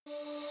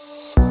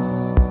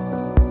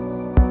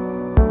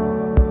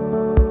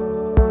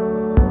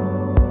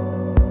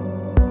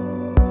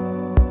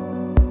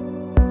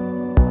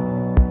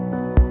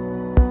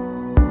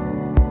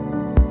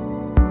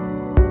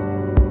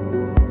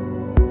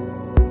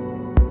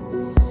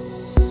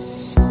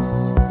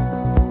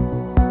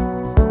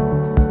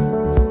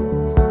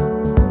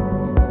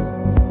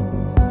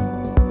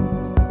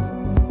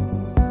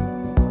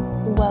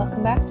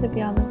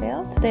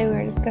Today we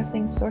are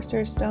discussing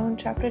Sorcerer's Stone,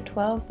 Chapter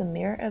 12, The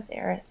Mirror of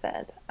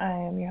Erised. I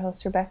am your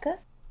host, Rebecca.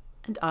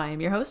 And I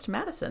am your host,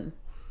 Madison.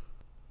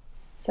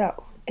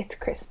 So, it's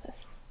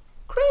Christmas.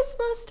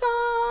 Christmas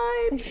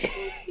time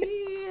is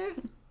here.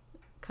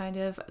 Kind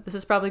of. This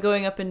is probably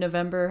going up in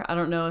November. I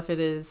don't know if it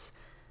is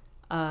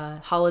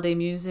holiday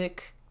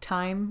music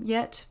time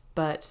yet,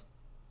 but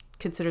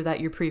consider that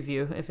your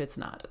preview if it's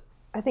not.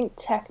 I think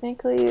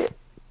technically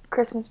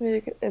Christmas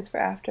music is for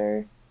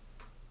after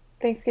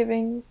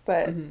Thanksgiving,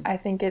 but I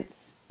think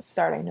it's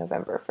starting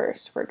November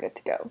 1st. We're good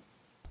to go.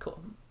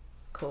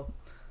 Cool.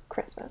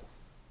 Christmas.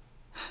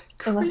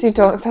 Unless you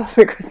don't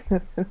celebrate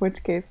Christmas, in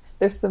which case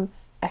there's some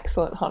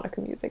excellent Hanukkah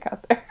music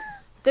out there.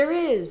 There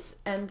is,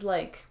 and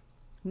like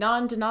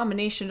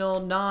non-denominational,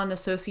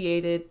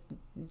 non-associated,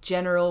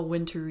 general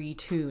wintry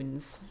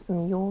tunes.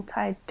 Some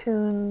Yuletide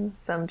tunes,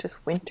 some just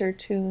winter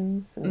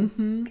tunes,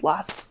 and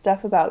lots of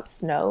stuff about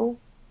snow.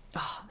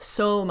 Oh,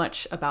 so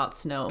much about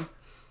snow.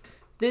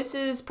 This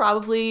is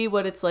probably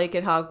what it's like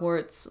at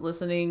Hogwarts,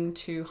 listening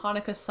to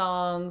Hanukkah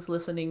songs,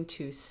 listening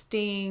to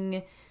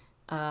Sting.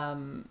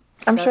 I'm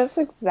sure that's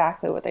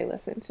exactly what they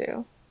listen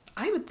to.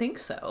 I would think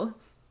so.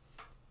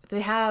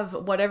 They have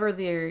whatever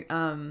their,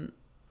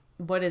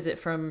 what is it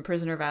from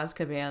Prisoner of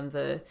Azkaban,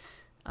 the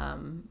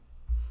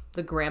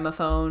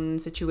gramophone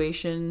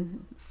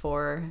situation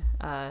for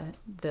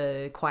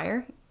the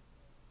choir.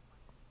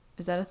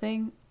 Is that a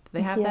thing? Do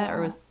they have that,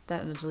 or was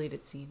that in a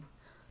deleted scene?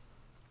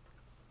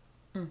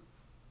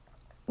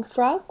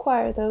 Frog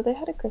Choir, though, they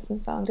had a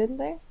Christmas song, didn't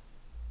they?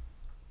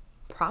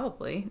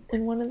 Probably.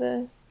 In one of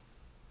the...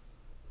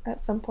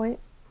 At some point,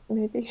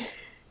 maybe.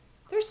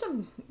 There's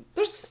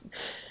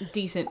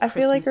decent I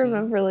feel like I Christmassy.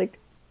 remember, like,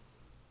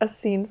 a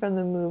scene from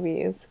the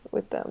movies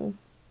with them.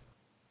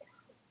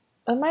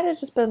 It might have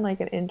just been, like,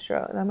 an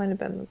intro. That might have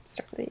been the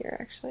start of the year,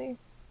 actually.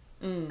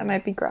 I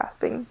might be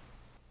grasping.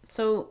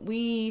 So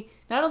we,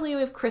 not only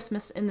have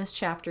Christmas in this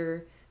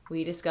chapter,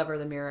 we discover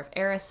the Mirror of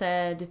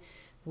Erised.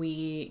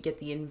 We get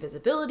the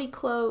invisibility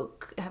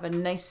cloak, have a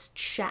nice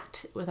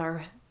chat with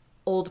our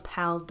old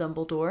pal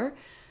Dumbledore,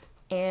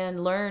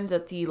 and learn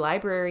that the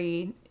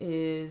library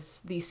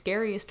is the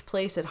scariest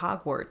place at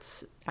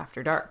Hogwarts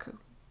after dark.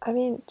 I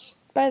mean, just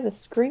by the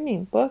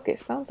screaming book, it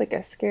sounds like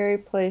a scary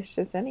place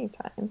just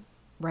anytime.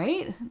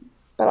 Right?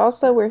 But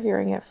also we're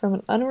hearing it from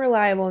an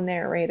unreliable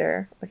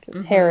narrator, which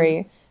is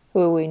Harry,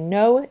 who we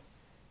know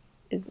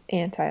is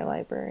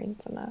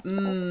anti-librarians and that.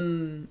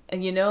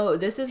 And you know,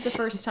 this is the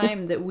first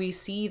time that we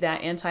see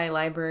that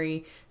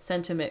anti-library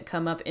sentiment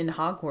come up in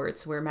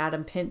Hogwarts, where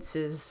Madame Pince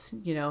is,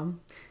 you know,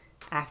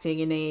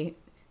 acting in a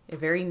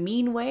very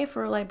mean way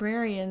for a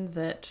librarian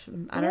that,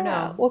 I don't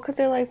know. Well, because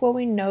they're like, well,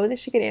 we know that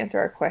she could answer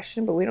our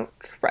question, but we don't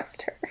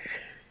trust her.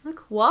 Like,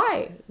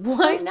 why?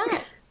 Why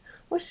not?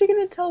 What's she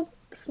going to tell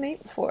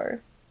Snape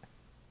for?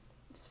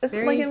 It's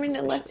like, I mean,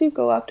 unless you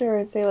go up to her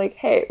and say, like,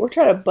 hey, we're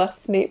trying to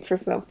bust Snape for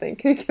something.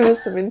 Can you give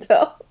us some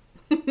intel?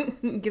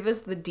 Give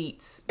us the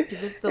deets.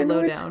 Give us the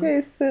lowdown. In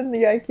which case, then,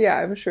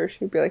 I'm sure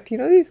she'd be like, do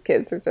you know these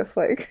kids are just,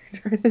 like,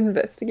 trying to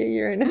investigate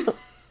you right now?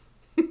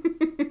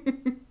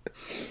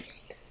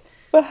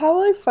 But how,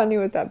 like, funny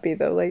would that be,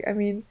 though? Like, I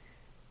mean,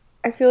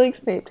 I feel like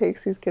Snape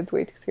takes these kids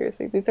way too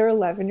seriously. These are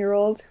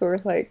 11-year-olds who are,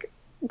 like,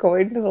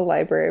 going to the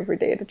library every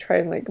day to try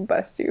and, like,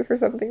 bust you for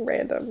something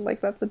random.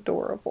 Like, that's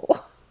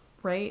adorable.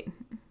 Right?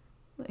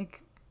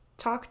 Like,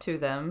 talk to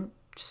them.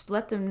 Just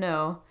let them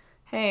know,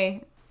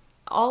 hey,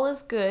 all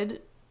is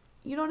good.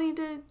 You don't need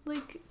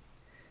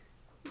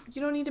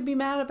to be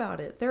mad about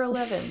it. They're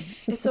 11.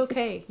 It's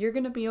okay. You're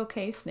gonna be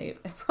okay,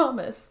 Snape. I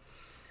promise.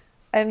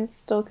 I'm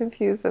still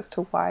confused as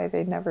to why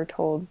they never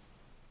told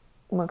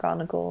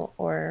McGonagall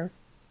or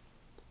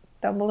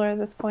Dumbledore at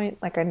this point.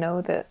 Like, I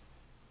know that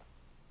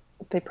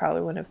they probably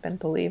wouldn't have been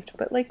believed,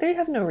 but, like, they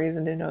have no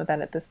reason to know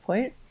that at this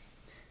point.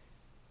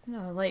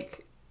 No,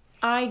 like,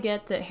 I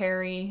get that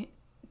Harry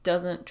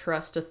doesn't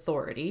trust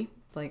authority.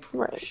 Like,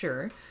 right.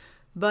 Sure.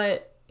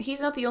 But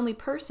he's not the only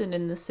person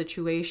in this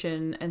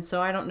situation, and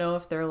so I don't know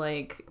if they're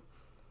like,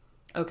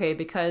 okay,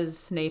 because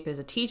Snape is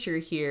a teacher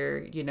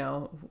here, you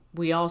know,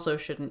 we also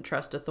shouldn't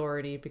trust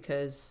authority,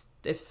 because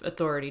if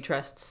authority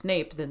trusts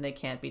Snape, then they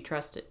can't be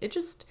trusted. It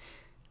just,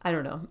 I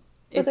don't know.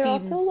 But they're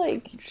also,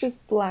 like,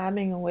 just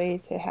blabbing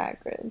away to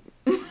Hagrid.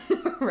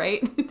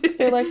 Right?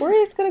 They're like, we're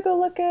just gonna go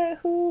look at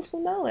who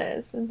Flamel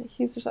is. And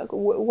he's just like,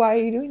 why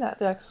are you doing that?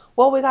 They're like,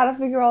 well, we gotta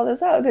figure all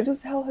this out. They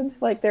just tell him,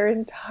 like, their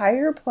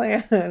entire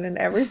plan and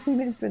everything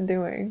they've been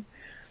doing.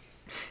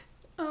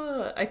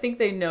 I think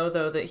they know,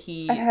 though, that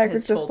he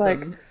has told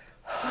them.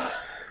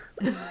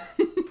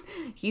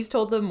 He's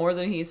told them more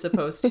than he's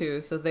supposed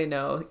to, so they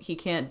know he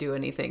can't do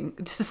anything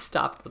to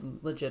stop them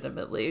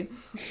legitimately.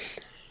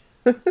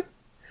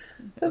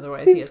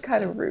 Otherwise, he has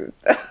kind of rude.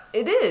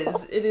 It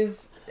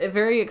is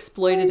very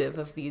exploitative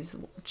of these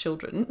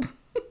children.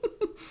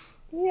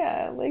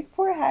 Yeah, like,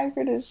 poor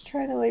Hagrid is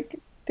trying to, like,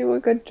 do a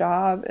good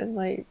job, and,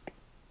 like,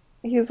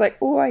 he's like,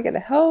 oh, I gotta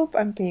help,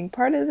 I'm being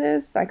part of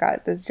this, I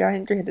got this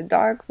giant three-headed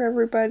dog for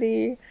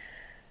everybody.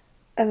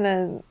 And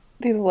then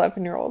these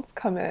 11-year-olds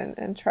come in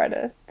and try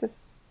to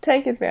just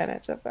Take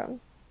advantage of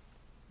them.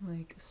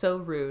 Like, so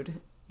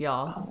rude,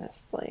 y'all.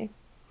 Honestly.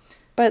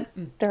 But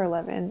they're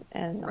 11,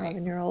 and Right.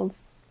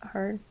 11-year-olds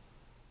are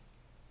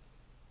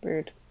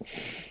rude.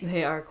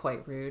 They are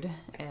quite rude.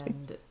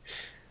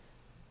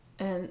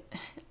 And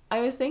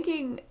I was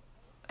thinking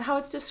how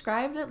it's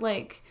described that,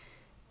 like,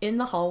 in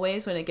the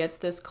hallways when it gets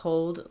this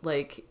cold,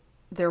 like,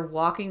 they're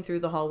walking through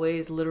the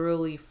hallways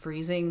literally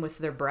freezing with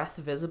their breath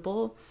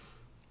visible.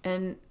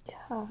 And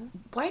Yeah.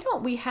 why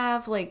don't we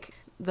have, like,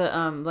 the,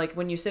 like,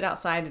 when you sit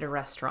outside at a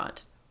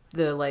restaurant,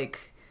 the,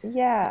 like,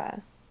 Yeah.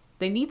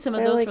 they need some of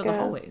They're those like for the a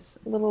hallways.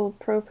 little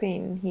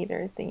propane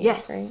heater thingy,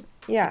 Yes. right?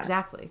 Yeah.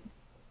 Exactly.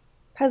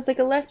 Because, like,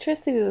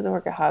 electricity doesn't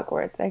work at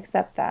Hogwarts. I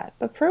accept that.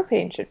 But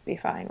propane should be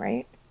fine,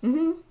 right?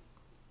 Mm-hmm.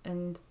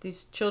 And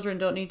these children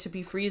don't need to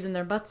be freezing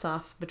their butts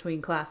off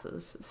between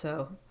classes,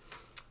 so...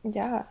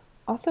 Yeah.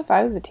 Also, if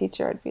I was a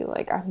teacher, I'd be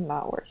like, I'm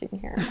not working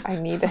here. I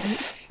need a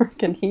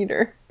freaking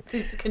heater.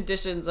 These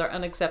conditions are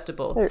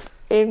unacceptable. They're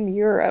in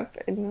Europe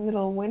in the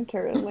middle of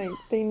winter. Like,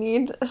 they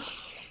need a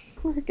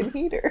freaking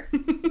heater.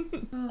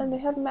 And they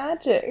have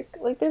magic.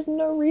 Like, there's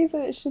no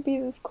reason it should be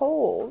this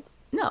cold.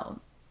 No,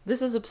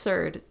 this is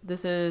absurd.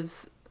 This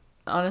is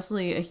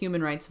honestly a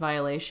human rights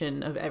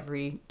violation of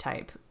every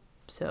type.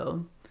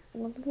 So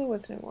Well, the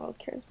Wizarding World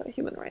cares about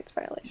human rights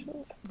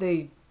violations.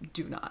 they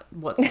do not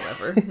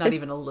whatsoever, not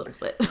even a little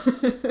bit.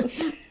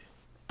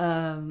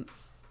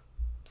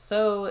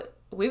 So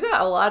we've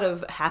got a lot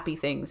of happy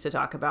things to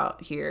talk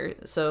about here.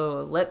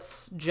 So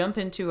let's jump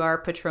into our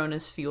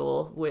Patronus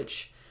fuel,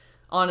 which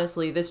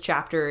honestly, this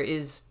chapter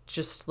is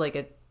just like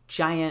a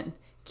giant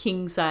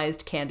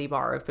king-sized candy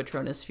bar of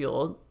Patronus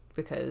fuel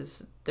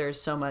because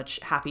there's so much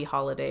happy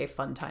holiday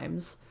fun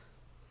times.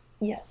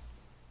 Yes.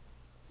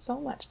 So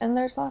much. And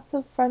there's lots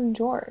of Friend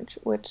George,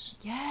 which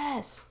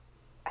Yes.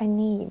 I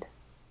need.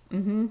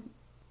 Mm-hmm.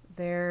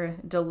 They're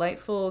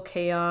delightful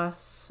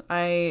chaos.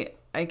 I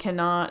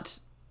cannot...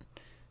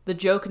 The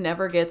joke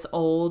never gets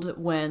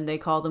old when they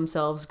call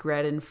themselves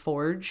Gred and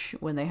Forge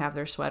when they have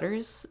their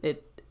sweaters.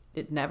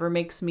 It never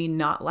makes me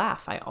not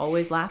laugh. I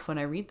always laugh when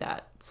I read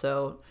that.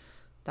 So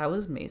that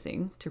was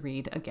amazing to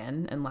read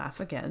again and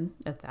laugh again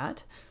at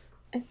that.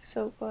 It's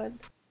so good.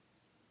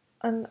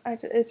 And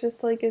it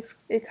just, like,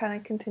 it kind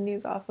of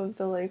continues off of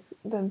the, like,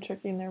 them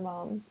tricking their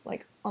mom,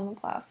 like, on the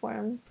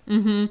platform.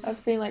 Mm-hmm.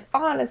 Of being like,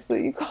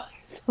 honestly, you call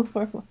yourself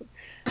our mom.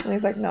 And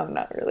he's like, no,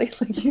 not really.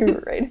 Like, you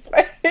were right. It's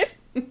fine.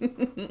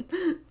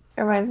 It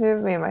reminds me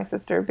of me and my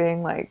sister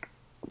being, like,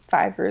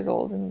 5 years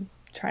old and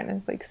trying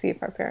to, like, see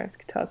if our parents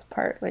could tell us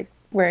apart. Like,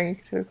 wearing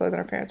each other's clothes,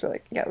 and our parents were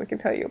like, yeah, we can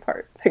tell you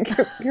apart. Like,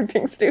 you're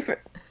being stupid.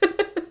 I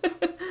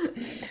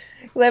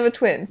have a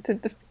twin to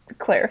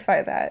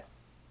clarify that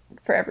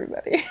for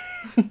everybody.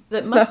 That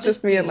It's must not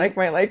just me and, like,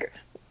 my, like,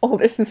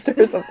 older sister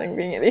or something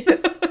being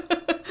idiots.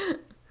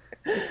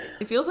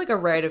 It feels like a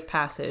rite of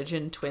passage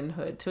in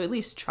twinhood to at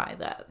least try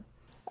that.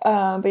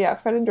 But yeah,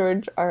 Fred and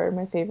George are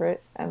my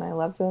favorites, and I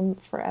love them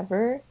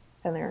forever,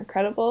 and they're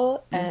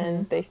incredible,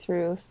 and they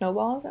threw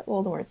snowballs at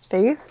Voldemort's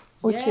face,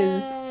 which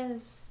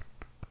is...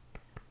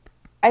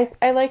 I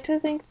like to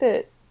think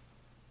that...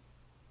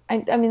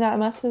 I mean, that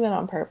must have been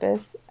on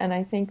purpose, and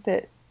I think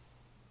that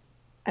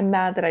I'm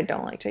mad that I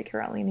don't like J.K.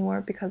 Rowling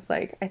anymore, because,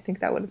 like, I think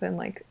that would have been,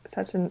 like,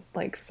 such a,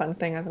 like, fun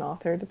thing as an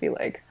author to be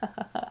like,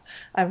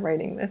 I'm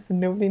writing this, and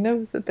nobody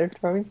knows that they're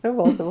throwing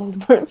snowballs at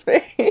Voldemort's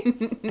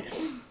face.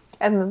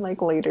 And then,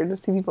 like, later to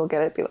see people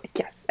get it, be like,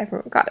 yes,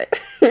 everyone got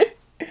it.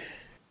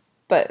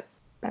 But,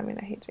 I mean,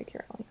 I hate J.K.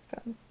 Rowling,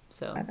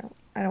 so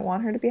I don't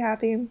want her to be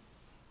happy.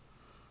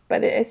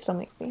 But it still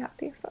makes me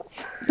happy, so.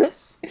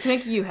 Yes.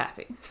 Make you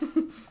happy.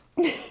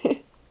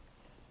 We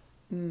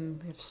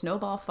have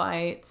snowball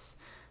fights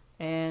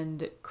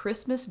and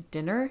Christmas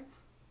dinner.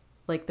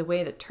 Like the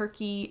way the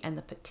turkey and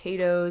the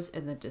potatoes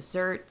and the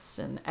desserts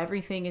and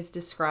everything is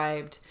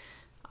described.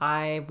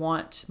 I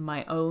want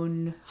my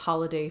own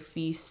holiday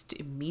feast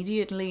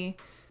immediately.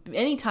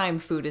 Anytime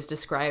food is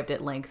described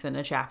at length in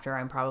a chapter,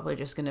 I'm probably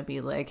just going to be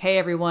like, hey,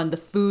 everyone, the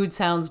food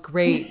sounds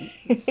great.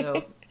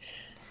 So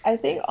I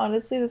think,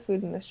 honestly, the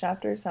food in this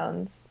chapter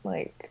sounds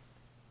like...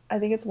 I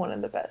think it's one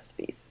of the best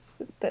feasts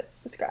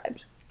that's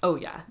described. Oh,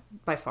 yeah,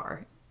 by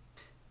far.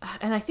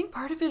 And I think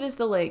part of it is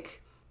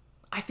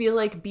I feel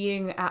like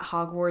being at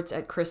Hogwarts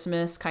at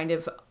Christmas kind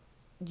of...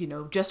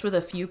 just with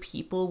a few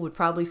people would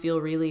probably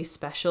feel really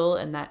special,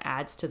 and that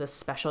adds to the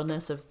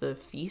specialness of the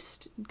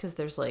feast, because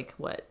there's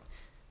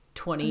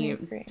 20,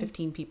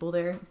 15 people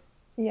there.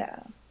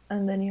 Yeah.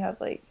 And then you have,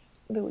 like,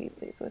 the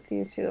Weasleys with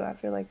you, too,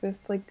 after, like, this,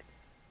 like,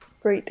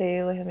 great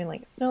day, like, having,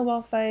 like, a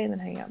snowball fight, and then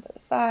hanging out by the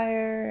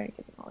fire, and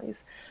getting all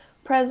these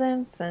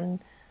presents, and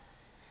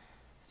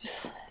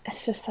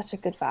it's just such a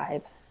good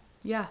vibe.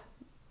 Yeah.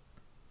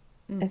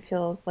 It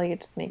feels like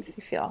it just makes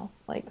you feel,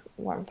 like,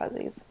 warm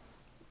fuzzies.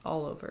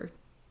 All over.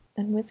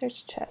 And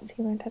wizard's chess.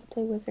 He learned how to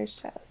play wizard's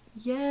chess.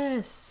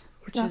 Yes.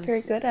 He's not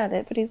very good at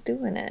it, but he's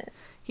doing it.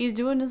 He's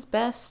doing his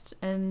best,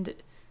 and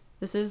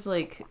this is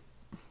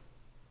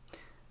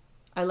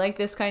I like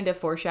this kind of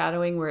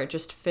foreshadowing where it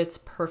just fits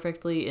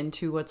perfectly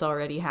into what's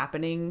already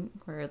happening,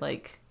 where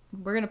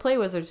we're going to play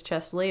Wizard's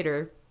Chess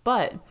later,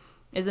 but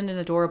isn't it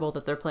adorable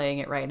that they're playing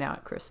it right now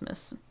at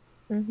Christmas?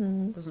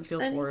 Mm-hmm. Doesn't feel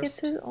And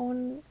forced. he gets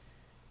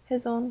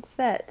his own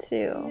set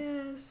too.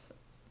 Yes.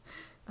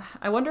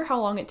 I wonder how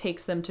long it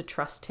takes them to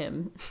trust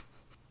him.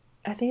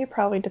 I think it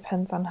probably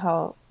depends on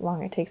how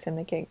long it takes him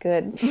to get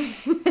good.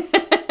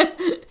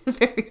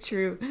 Very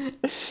true.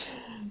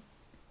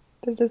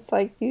 They're just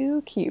like,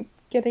 you keep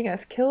getting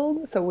us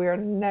killed, so we're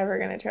never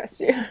going to trust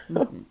you.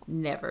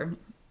 Never.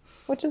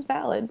 Which is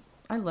valid.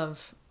 I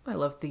love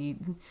the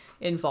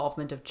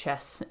involvement of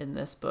chess in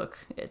this book.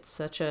 It's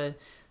such a,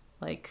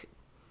 like,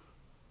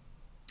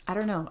 I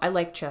don't know. I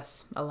like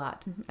chess a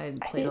lot. I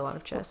played a lot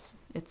of chess.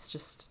 It's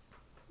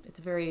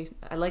very,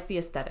 I like the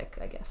aesthetic,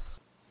 I guess.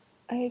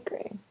 I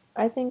agree.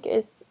 I think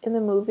it's, in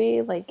the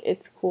movie, like,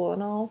 it's cool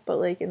and all, but,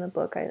 like, in the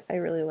book, I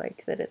really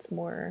like that it's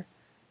more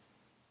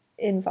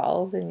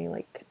involved and you,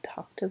 like, could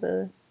talk to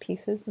the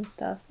pieces and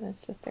stuff, and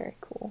it's just very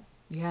cool.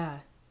 Yeah.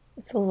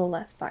 It's a little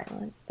less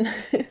violent.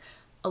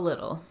 A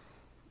little.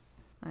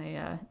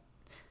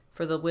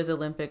 For the Wiz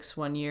Olympics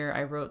one year,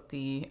 I wrote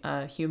the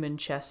human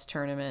chess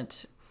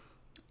tournament,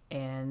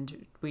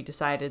 and we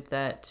decided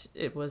that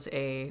it was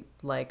a,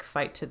 like,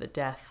 fight to the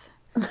death.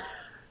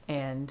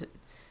 And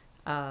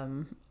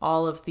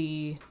all of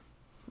the,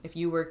 if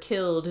you were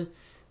killed,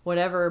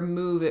 whatever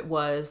move it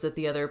was that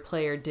the other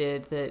player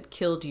did that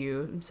killed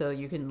you, so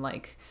you can,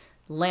 like,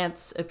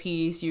 lance a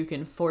piece, you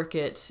can fork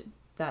it,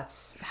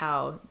 that's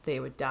how they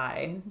would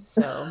die.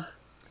 So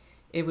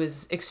it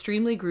was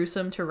extremely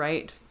gruesome to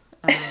write,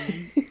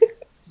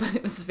 but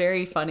it was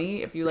very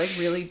funny. If you like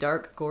really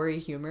dark, gory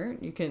humor,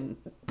 you can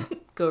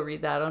go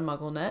read that on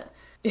MuggleNet.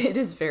 It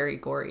is very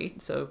gory,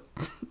 so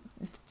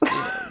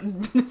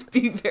just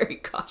be very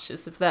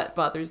cautious if that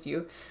bothers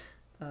you.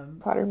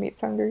 Potter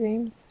meets Hunger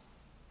Games.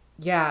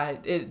 Yeah,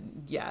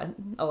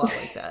 a lot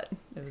like that.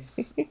 It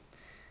was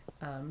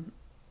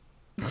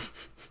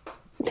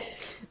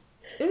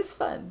it was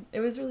fun. It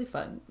was really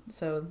fun.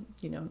 So,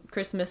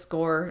 Christmas,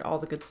 gore, all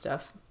the good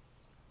stuff.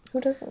 Who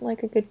doesn't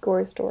like a good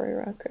gore story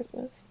around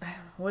Christmas?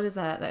 What is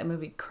that? That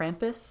movie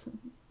Krampus?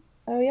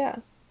 Oh, yeah.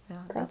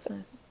 Yeah, Krampus.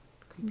 That's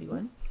a creepy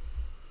one.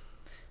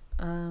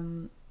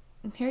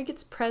 Harry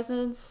gets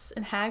presents,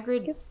 and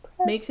Hagrid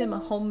makes him a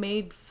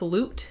homemade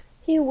flute.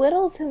 He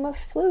whittles him a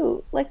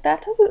flute. Like,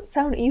 that doesn't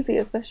sound easy,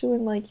 especially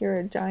when, like, you're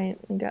a giant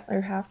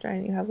or half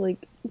giant. You have,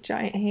 like,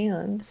 giant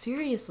hands.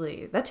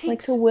 Seriously, that takes,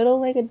 like, to whittle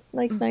like a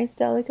nice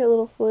delicate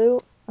little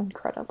flute.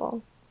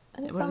 Incredible.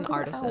 And it what an sounds like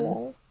artisan.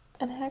 Owl.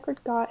 And Hagrid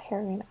got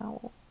Harry an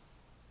owl.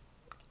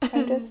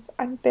 I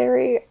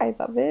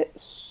love it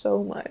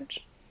so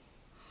much.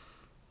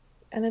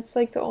 And it's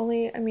like the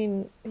only,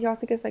 he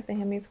also gets like the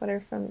handmade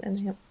sweater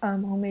and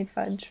homemade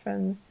fudge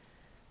from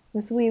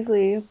Miss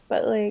Weasley,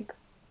 but like,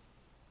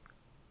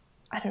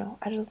 I don't know,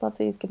 I just love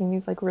that he's getting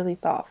these like really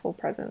thoughtful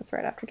presents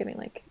right after getting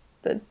like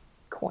the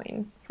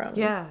coin from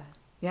the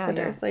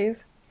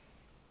Dursleys.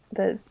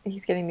 That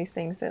he's getting these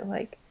things that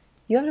like,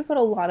 you have to put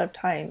a lot of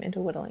time into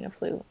whittling a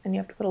flute, and you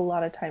have to put a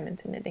lot of time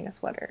into knitting a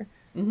sweater,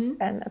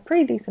 and a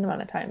pretty decent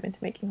amount of time into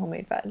making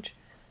homemade fudge.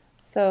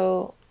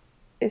 So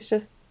it's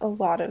just a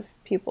lot of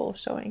people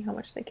showing how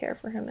much they care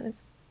for him, and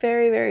it's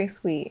very, very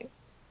sweet.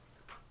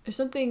 There's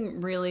something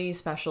really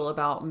special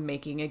about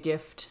making a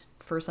gift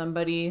for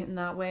somebody in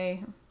that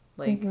way.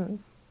 Like,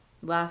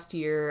 last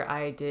year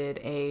I did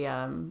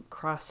a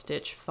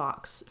cross-stitch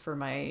fox for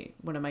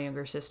one of my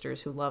younger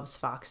sisters who loves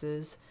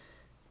foxes,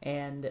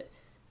 and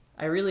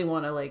I really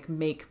want to like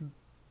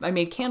I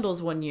made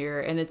candles one year,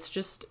 and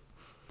it's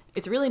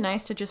really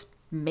nice to just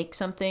make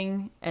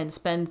something and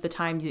spend the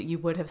time that you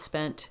would have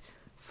spent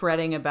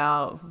fretting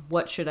about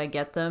what should I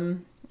get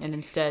them, and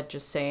instead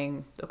just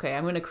saying, okay,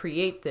 I'm going to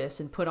create this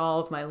and put all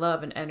of my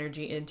love and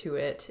energy into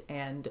it.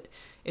 And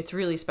it's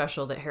really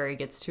special that Harry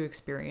gets to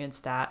experience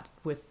that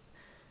with,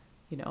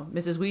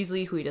 Mrs.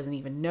 Weasley, who he doesn't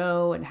even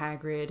know, and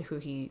Hagrid, who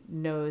he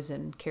knows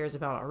and cares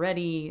about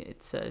already.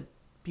 It's a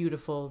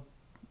beautiful,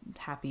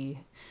 happy,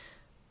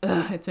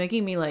 it's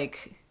making me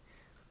like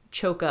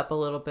choke up a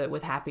little bit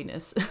with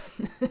happiness.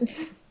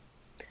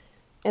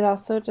 It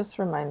also just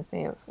reminds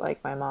me of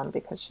like my mom,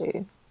 because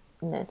she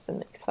knits and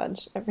makes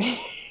fudge every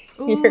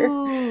year.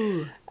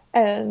 Ooh.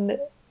 And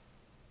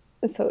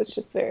so it's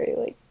just very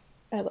like,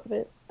 I love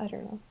it. I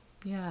don't know.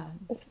 Yeah.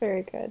 It's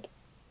very good.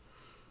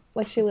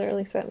 Like, she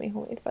literally sent me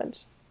homemade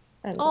fudge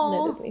and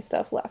knitted me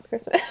stuff last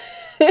Christmas.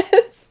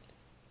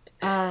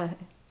 I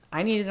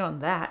need it on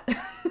that.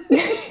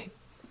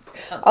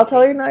 I'll tell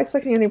her you're not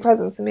expecting any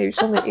presents, and maybe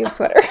she'll knit you a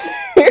sweater.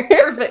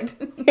 Perfect.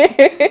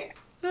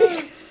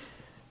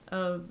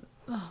 Oh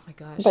my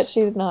gosh. But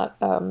she's not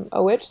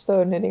a witch,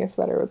 so knitting a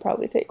sweater would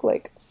probably take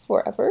like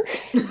forever.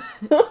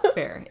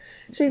 Fair.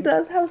 She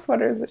does have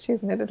sweaters that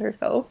she's knitted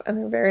herself, and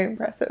they're very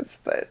impressive,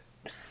 but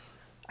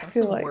I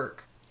feel like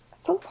work.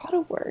 It's a lot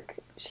of work.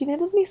 She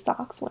knitted me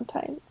socks one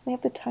time. They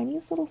have the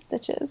tiniest little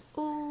stitches.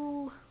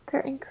 Oh,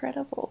 they're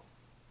incredible.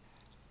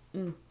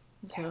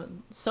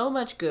 So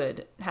much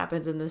good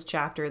happens in this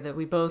chapter that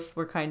we both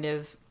were kind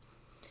of,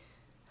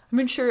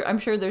 I'm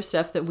sure there's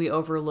stuff that we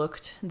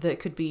overlooked that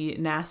could be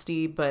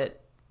nasty,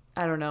 but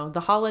I don't know,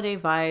 the holiday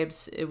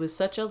vibes. It was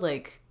such a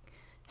like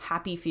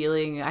happy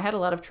feeling. I had a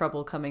lot of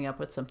trouble coming up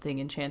with something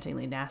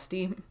enchantingly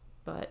nasty,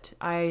 but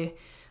I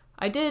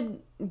did,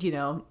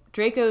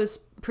 Draco's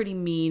pretty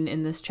mean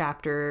in this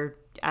chapter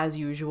as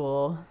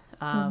usual.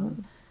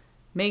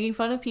 Making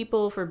fun of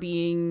people for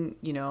being,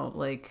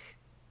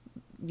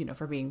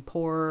 for being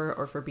poor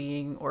or for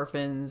being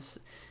orphans,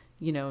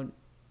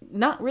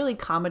 not really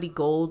comedy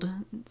gold.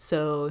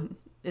 So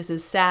this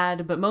is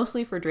sad, but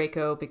mostly for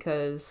Draco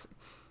because,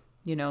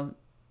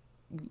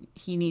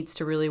 he needs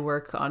to really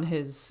work on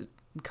his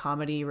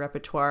comedy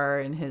repertoire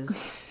and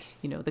his,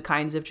 the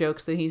kinds of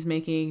jokes that he's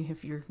making.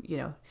 If you're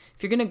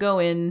going to go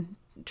in,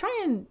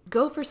 try and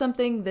go for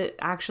something that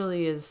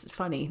actually is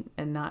funny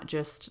and not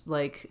just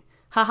like,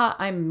 haha,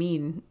 I'm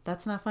mean.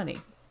 That's not funny.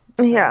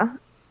 So. Yeah.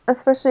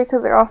 Especially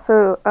because they're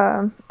also,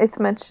 it's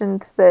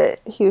mentioned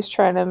that he was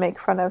trying to make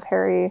fun of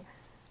Harry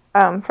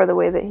for the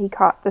way that he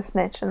caught the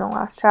snitch in the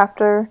last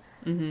chapter,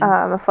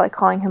 of like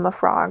calling him a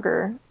frog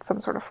or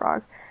some sort of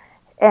frog.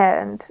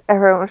 And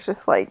everyone was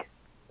just like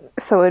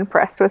so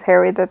impressed with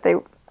Harry that they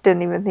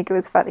didn't even think it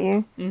was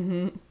funny.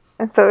 Mm-hmm.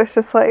 And so it's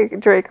just like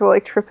Draco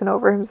like tripping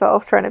over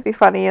himself trying to be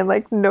funny and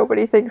like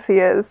nobody thinks he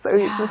is. So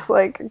he's just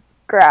like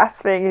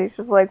grasping and he's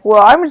just like,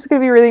 well, I'm just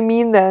going to be really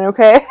mean then,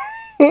 okay?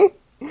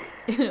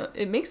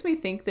 It makes me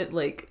think that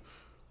like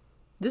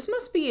this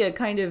must be a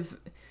kind of,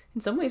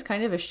 in some ways,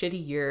 kind of a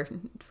shitty year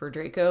for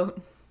Draco.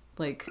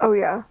 Like, oh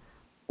yeah.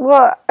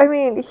 Well, I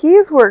mean,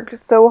 he's worked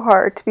so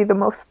hard to be the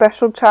most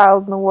special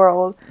child in the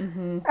world,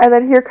 and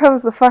then here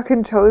comes the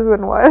fucking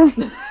chosen one,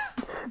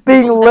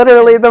 being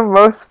literally the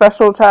most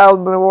special child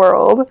in the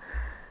world.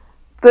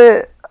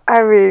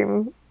 I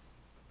mean,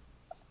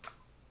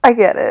 I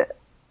get it.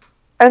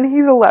 And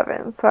he's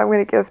 11, so I'm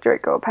going to give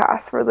Draco a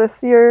pass for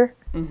this year.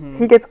 Mm-hmm.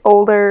 He gets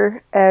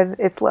older, and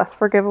it's less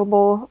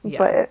forgivable,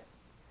 but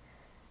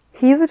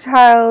he's a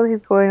child.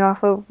 He's going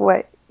off of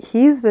what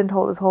he's been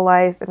told his whole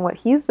life, and what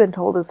he's been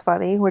told is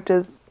funny, which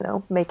is,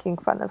 making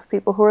fun of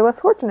people who are less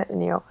fortunate than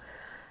you.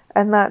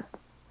 And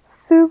that's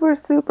super,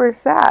 super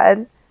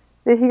sad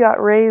that he got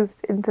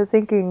raised into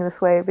thinking this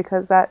way,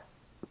 because it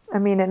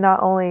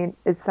not only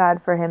is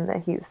sad for him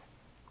that he's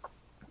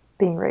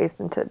being raised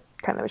into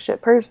kind of a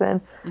shit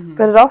person,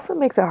 but it also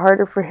makes it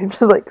harder for him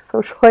to, like,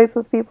 socialize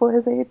with people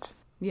his age.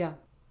 Yeah,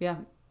 yeah.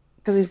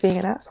 Because he's being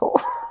an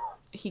asshole.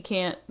 He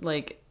can't,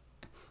 like...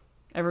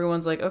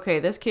 Everyone's like, okay,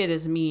 this kid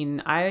is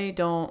mean. I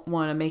don't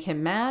want to make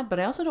him mad, but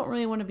I also don't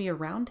really want to be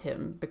around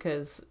him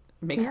because it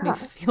makes me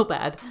feel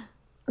bad.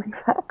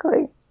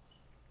 Exactly.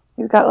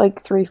 He's got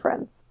like 3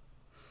 friends,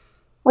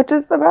 which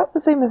is about the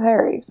same as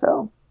Harry.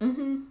 So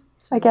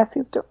I guess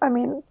he's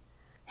in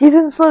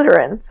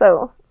Slytherin,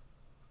 so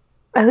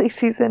at least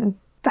he's in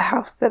the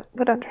house that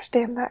would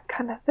understand that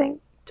kind of thing.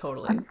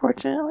 Totally.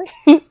 Unfortunately.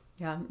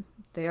 Yeah,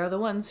 they are the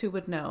ones who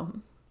would know.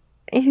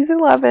 He's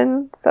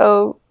 11,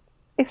 so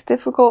it's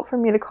difficult for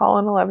me to call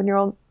an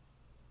 11-year-old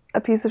a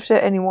piece of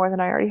shit any more than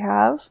I already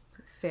have.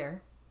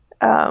 Fair.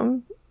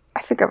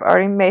 I think I've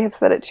already may have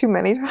said it too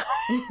many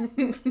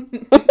times.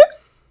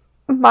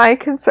 My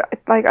concern,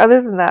 like,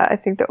 other than that, I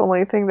think the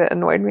only thing that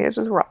annoyed me is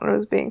just Ron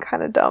was being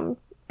kind of dumb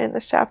in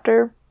this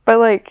chapter. But,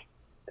 like,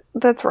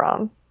 that's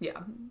Ron. Yeah.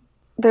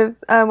 There's,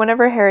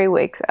 whenever Harry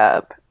wakes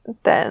up,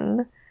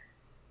 then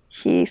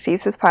he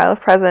sees his pile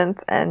of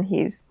presents, and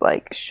he's,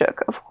 like,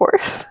 shook, of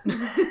course.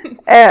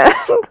 And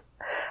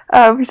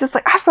he's just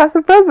like, I've got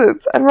some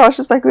presents. And Ron's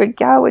just like,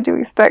 yeah, would you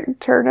expect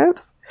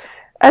turnips?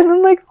 And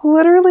then, like,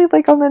 literally,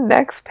 like, on the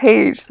next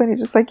page, then he's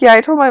just like, yeah, I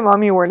told my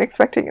mom you weren't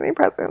expecting any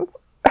presents.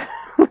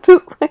 Which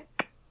is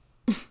like,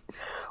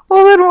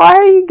 well, then why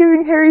are you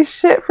giving Harry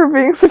shit for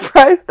being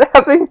surprised to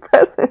having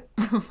presents?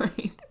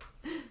 Right.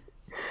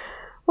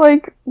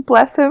 Like,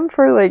 bless him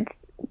for, like,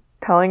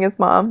 telling his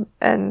mom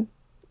and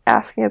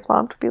asking his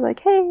mom to be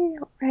like, hey,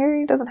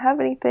 Harry doesn't have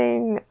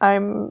anything.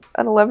 I'm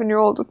an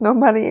 11-year-old with no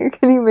money.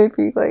 Can you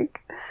maybe, like,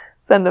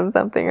 send him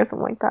something or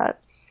something like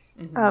that?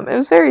 Mm-hmm. It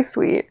was very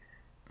sweet.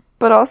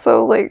 But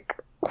also, like,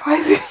 why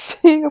is he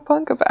being a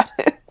punk about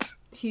it?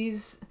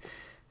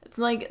 It's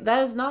like,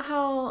 that is not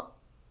how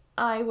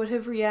I would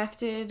have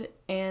reacted,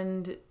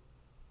 and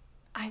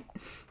I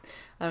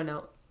don't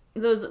know.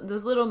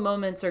 Those little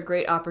moments are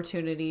great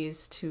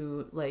opportunities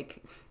to,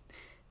 like,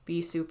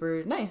 be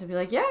super nice and be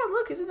like, yeah,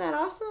 look, isn't that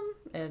awesome?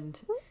 And,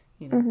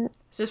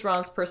 it's just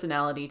Ron's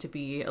personality to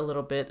be a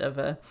little bit of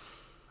a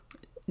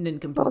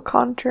nincompoop. A little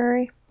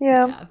contrary.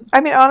 Yeah.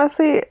 I mean,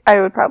 honestly, I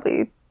would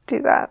probably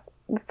do that.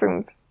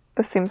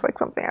 This seems like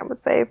something I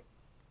would say.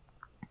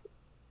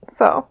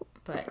 So,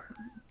 but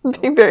I'm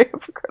being very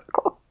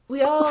hypocritical.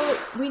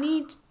 We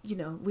need,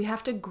 we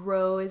have to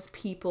grow as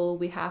people.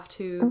 We have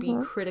to be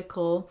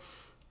critical,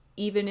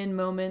 even in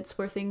moments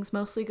where things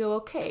mostly go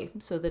okay.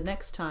 So the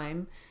next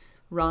time,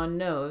 Ron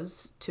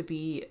knows to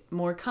be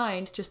more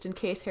kind, just in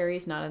case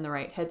Harry's not in the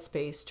right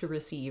headspace to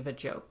receive a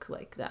joke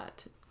like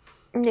that.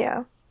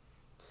 Yeah.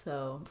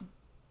 So.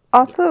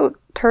 Also,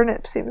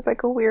 turnip seems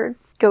like a weird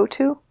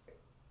go-to.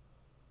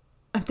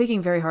 I'm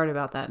thinking very hard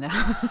about that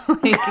now.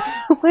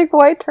 Like,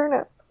 why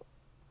turnips?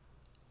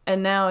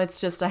 And now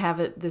it's just, I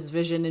have this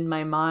vision in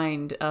my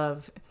mind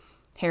of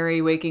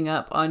Harry waking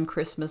up on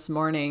Christmas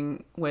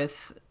morning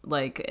with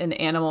like an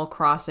Animal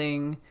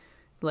Crossing,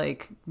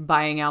 like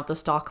buying out the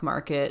stock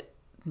market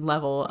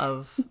level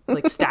of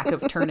like stack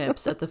of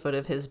turnips at the foot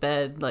of his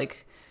bed.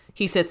 Like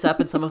he sits up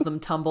and some of them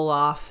tumble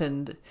off,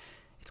 and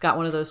it's got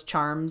one of those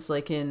charms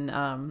like in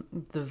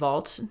the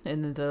vault,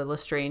 in the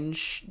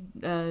Lestrange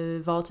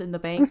vault in the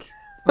bank.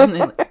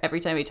 Every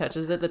time he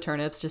touches it, the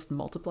turnips just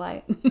multiply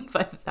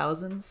by the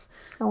thousands.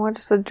 I want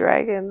just a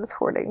dragon that's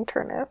hoarding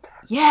turnips.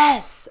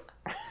 Yes!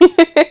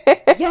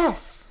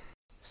 Yes!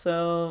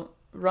 So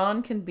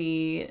Ron can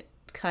be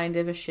kind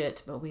of a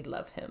shit, but we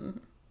love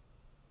him.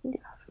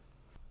 Yes.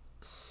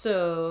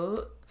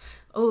 So,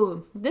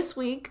 this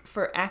week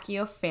for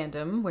Accio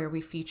Fandom, where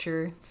we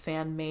feature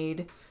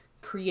fan-made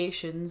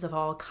creations of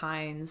all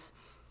kinds,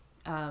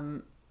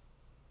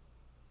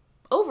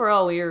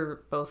 overall we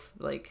were both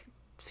like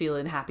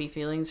feeling happy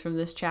feelings from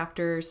this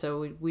chapter,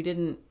 so we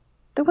didn't...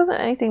 There wasn't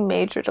anything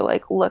major to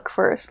like look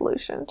for a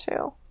solution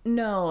to.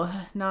 No,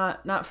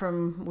 not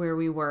from where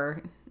we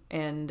were.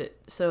 And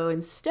so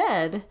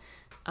instead,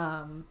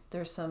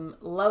 there's some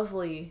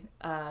lovely,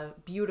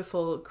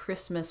 beautiful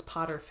Christmas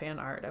Potter fan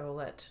art I will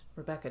let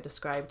Rebecca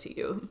describe to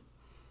you.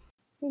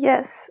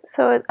 Yes,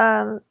 so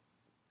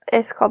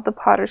it's called The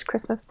Potter's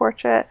Christmas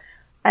Portrait,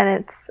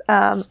 and it's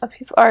a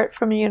piece of art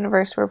from a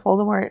universe where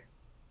Voldemort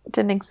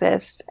didn't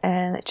exist,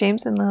 and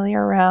James and Lily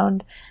are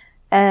around,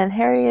 and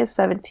Harry is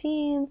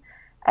 17,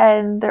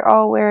 and they're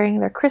all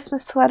wearing their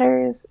Christmas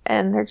sweaters,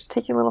 and they're just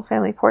taking a little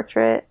family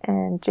portrait,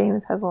 and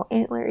James has little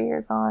antler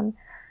ears on,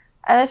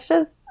 and it's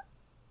just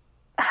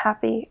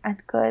happy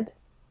and good.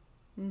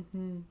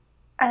 Mm-hmm.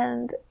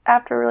 And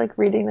after like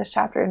reading this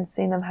chapter and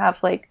seeing them have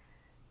like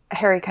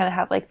Harry kind of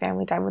have like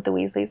family time with the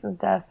Weasleys and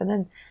stuff, and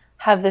then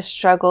have this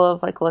struggle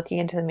of like looking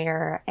into the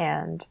mirror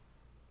and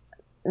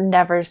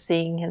never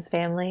seeing his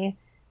family,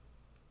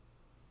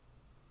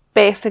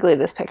 basically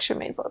this picture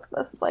made both of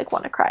us like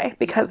want to cry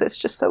because it's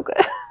just so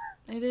good.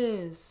 It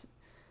is.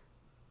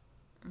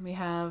 We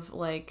have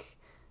like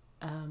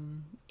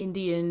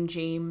Indian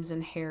James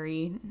and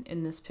Harry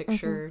in this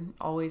picture. Mm-hmm.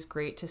 Always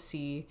great to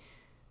see.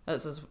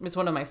 It's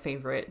one of my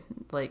favorite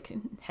like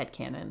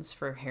headcanons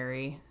for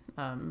Harry.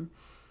 And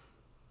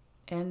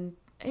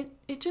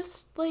it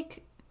just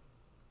like,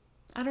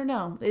 I don't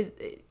know.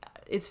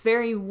 It's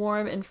very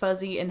warm and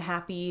fuzzy and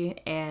happy,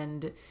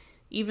 and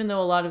even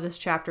though a lot of this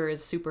chapter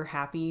is super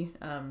happy,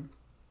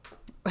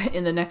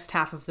 in the next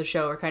half of the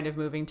show we're kind of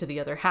moving to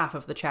the other half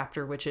of the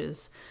chapter, which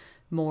is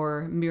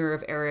more Mirror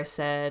of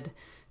Erised,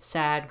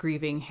 sad,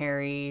 grieving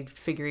Harry,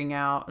 figuring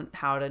out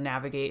how to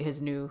navigate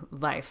his new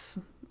life.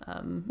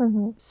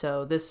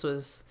 So this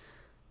was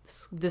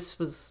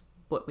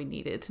what we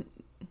needed.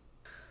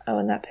 Oh,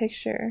 and that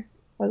picture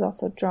was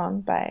also drawn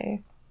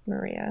by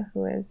Maria,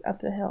 who is Up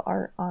the Hill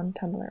Art on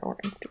Tumblr or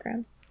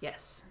Instagram.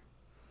 Yes.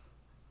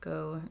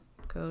 Go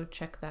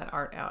check that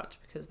art out,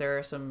 because there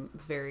are some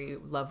very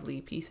lovely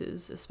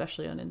pieces,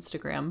 especially on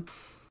Instagram.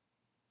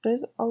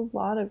 There's a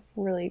lot of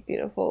really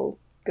beautiful,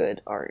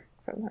 good art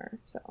from her,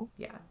 so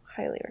yeah,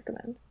 highly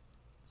recommend.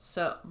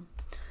 So,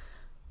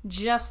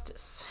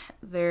 Justice.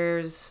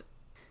 So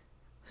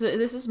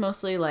this is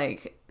mostly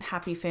like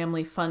happy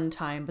family fun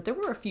time, but there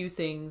were a few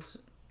things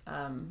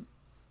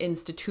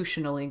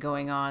institutionally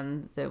going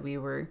on that we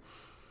were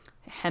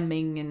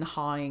hemming and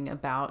hawing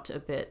about a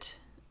bit.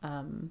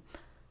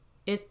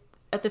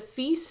 At the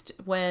feast,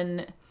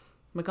 when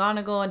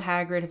McGonagall and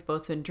Hagrid have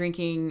both been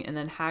drinking, and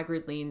then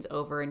Hagrid leans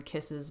over and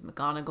kisses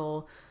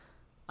McGonagall,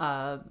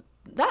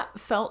 that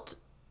felt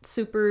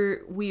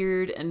super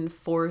weird and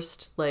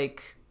forced.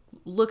 Like,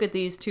 look at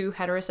these two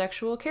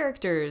heterosexual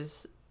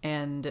characters,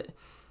 and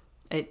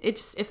it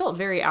felt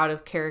very out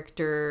of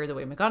character the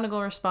way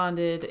McGonagall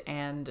responded,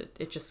 and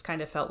it just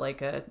kind of felt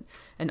like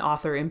an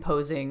author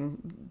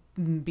imposing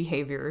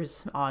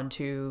behaviors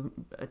onto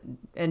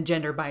and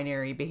gender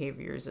binary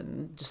behaviors,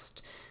 and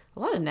just a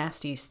lot of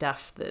nasty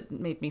stuff that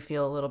made me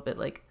feel a little bit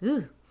like,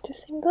 ugh.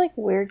 Just seemed like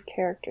weird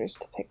characters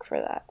to pick for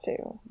that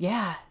too.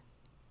 Yeah.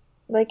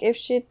 Like if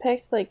she had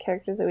picked like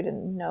characters that we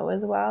didn't know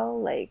as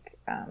well, like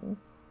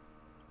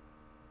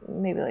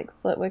maybe like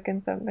Flitwick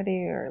and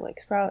somebody, or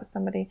like Sprout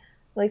somebody,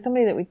 like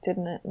somebody that we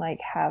didn't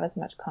like have as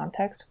much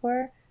context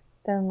for,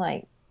 then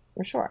like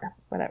sure,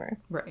 whatever.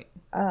 Right.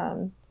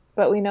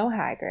 But we know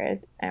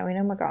Hagrid and we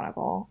know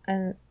McGonagall,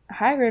 and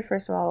Hagrid,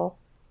 first of all,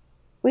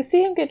 we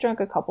see him get drunk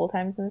a couple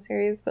times in the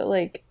series, but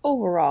like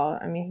overall,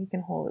 I mean, he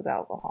can hold his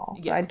alcohol.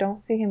 So yeah. I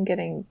don't see him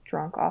getting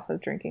drunk off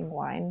of drinking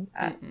wine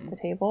at the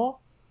table.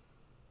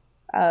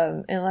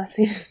 Unless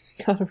he's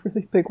got a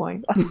really big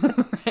wine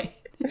glass. Right.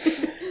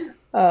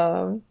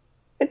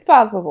 It's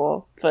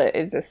possible, but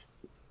it just,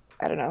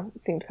 I don't know,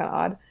 it seemed kind of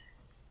odd.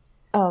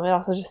 It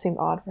also just seemed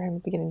odd for him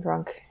to be getting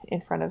drunk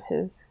in front of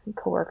his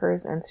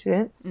coworkers and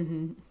students.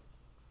 Mm-hmm.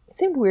 It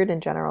seemed weird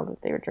in general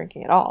that they were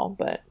drinking at all,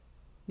 but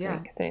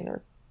yeah, saying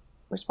they're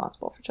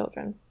responsible for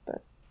children.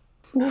 But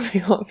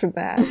moving on from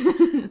that,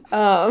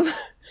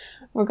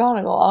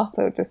 McGonagall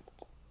also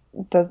just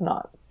does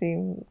not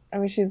seem. I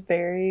mean, she's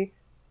very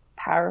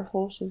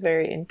powerful. She's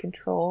very in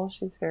control.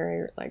 She's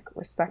very like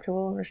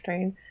respectable and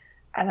restrained.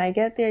 And I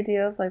get the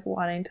idea of like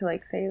wanting to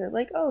like say that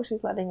like, oh,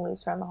 she's letting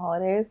loose around the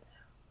holidays.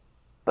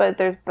 But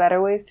there's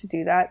better ways to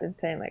do that than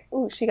saying like,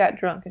 oh, she got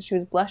drunk and she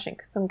was blushing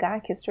because some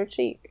guy kissed her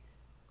cheek.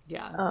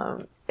 Yeah.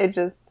 It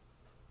just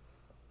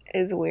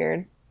is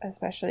weird,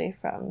 especially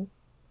from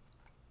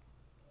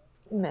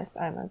Miss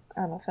I'm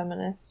a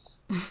feminist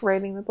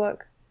writing the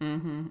book.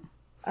 Mm-hmm.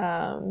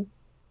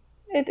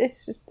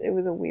 It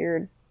was a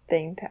weird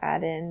thing to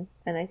add in,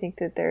 and I think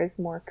that there's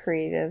more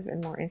creative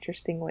and more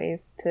interesting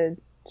ways to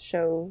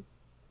show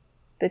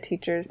the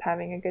teachers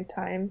having a good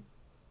time.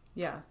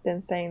 Yeah.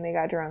 Than saying they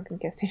got drunk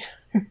and kissed each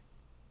other.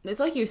 It's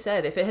like you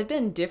said, if it had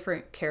been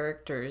different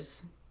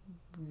characters,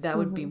 that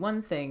would be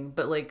one thing,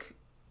 but like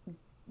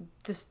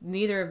this,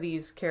 neither of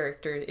these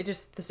characters, it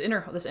just this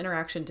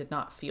interaction did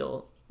not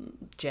feel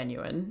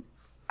genuine.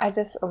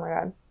 Oh my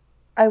god,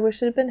 I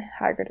wish it had been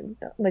Hagrid,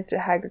 like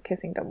Hagrid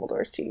kissing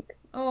Dumbledore's cheek.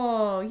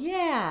 Oh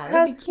yeah,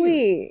 how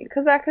sweet!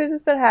 Because that could have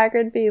just been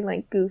Hagrid being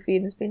like goofy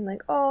and just being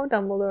like, "Oh,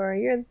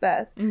 Dumbledore, you're the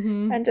best,"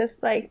 and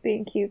just like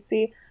being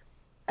cutesy,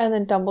 and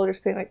then Dumbledore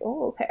just being like,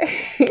 "Oh,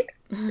 okay."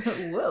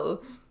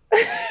 Whoa,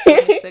 I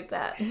didn't expect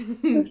that.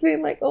 Just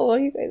being like, "Oh,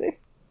 you guys are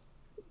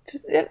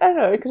just," I don't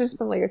know. It could have just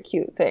been like a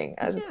cute thing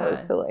as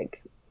opposed to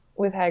like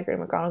with Hagrid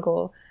and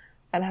McGonagall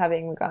and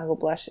having McGonagall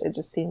blush. It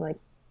just seemed like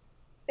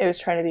it was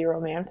trying to be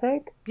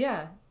romantic.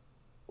 Yeah.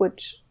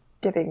 Which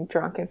getting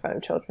drunk in front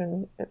of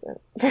children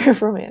isn't very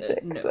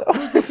romantic. No. So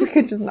we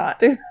could just not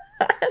do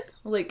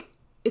that. Like,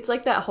 it's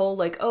like that whole,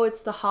 like, oh,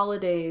 it's the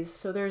holidays,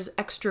 so there's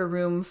extra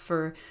room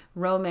for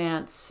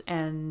romance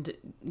and,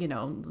 you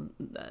know,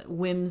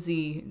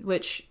 whimsy,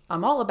 which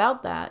I'm all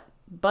about that.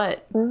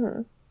 But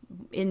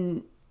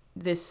in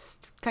this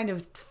kind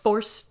of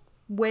forced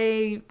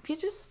way, you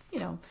just, you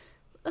know,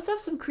 let's have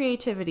some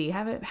creativity.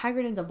 Have it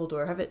Hagrid and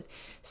Dumbledore. Have it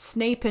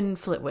Snape and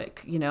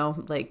Flitwick, you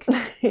know, like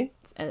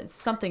it's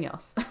something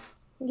else.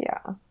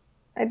 Yeah.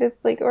 I just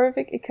like, or if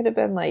it could have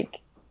been like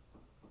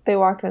they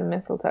walked with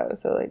mistletoe,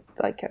 so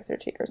like kiss their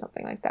cheek or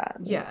something like that.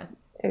 Yeah.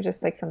 It was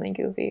just like something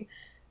goofy.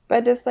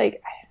 But just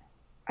like,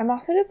 I'm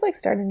also just like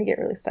starting to get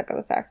really stuck on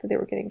the fact that they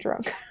were getting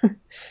drunk.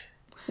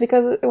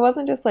 Because it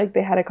wasn't just like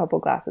they had a couple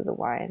glasses of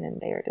wine and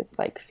they were just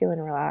like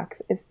feeling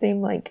relaxed. It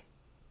seemed like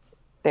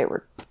they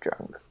were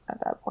drunk at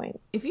that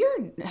point.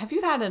 Have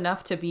you had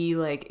enough to be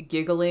like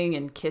giggling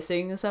and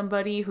kissing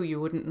somebody who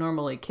you wouldn't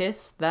normally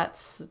kiss?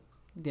 That's,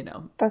 you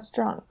know, that's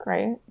drunk,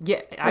 right?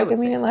 Yeah, I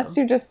mean, unless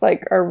you just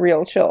like are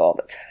real chill all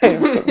the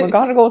time.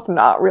 McGonagall's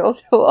not real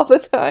chill all the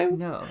time.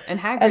 No, and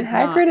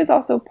Hagrid is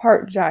also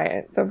part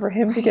giant, so for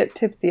him to get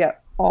tipsy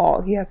at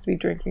all, he has to be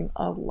drinking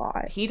a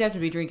lot. He'd have to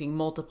be drinking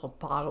multiple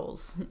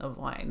bottles of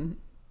wine.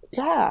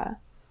 Yeah,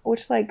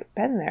 which like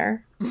been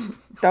there.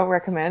 Don't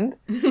recommend.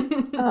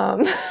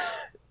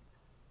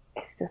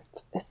 It's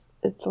just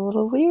it's a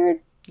little weird.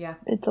 Yeah,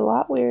 it's a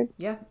lot weird.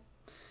 Yeah,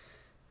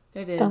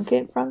 it is.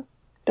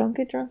 Don't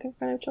get drunk in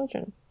front of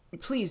children.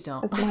 Please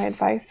don't. That's my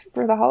advice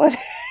for the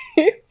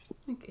holidays.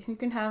 You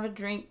can have a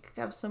drink,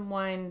 have some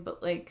wine,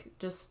 but like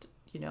just,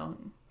 you know,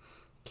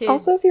 kids.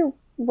 Also, if you're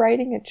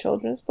writing a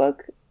children's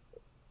book,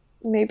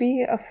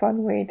 maybe a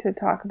fun way to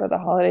talk about the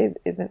holidays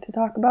isn't to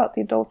talk about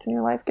the adults in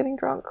your life getting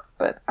drunk,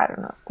 but I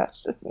don't know.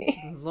 That's just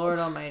me. Lord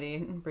Almighty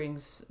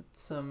brings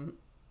some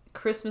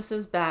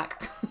Christmases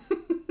back.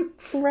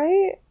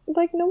 Right?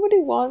 Like,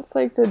 nobody wants,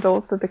 like, the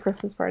adults at the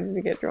Christmas party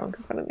to get drunk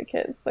in front of the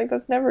kids. Like,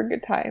 that's never a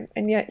good time.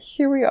 And yet,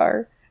 here we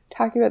are,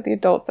 talking about the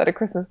adults at a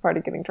Christmas party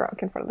getting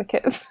drunk in front of the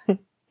kids.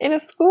 In a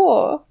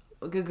school.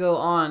 We could go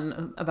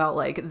on about,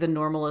 like, the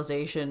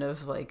normalization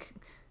of, like,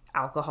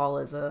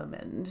 alcoholism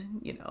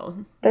and, you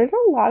know. There's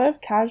a lot of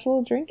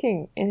casual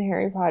drinking in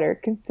Harry Potter,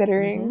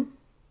 considering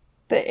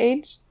the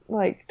age,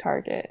 like,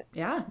 target.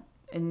 Yeah.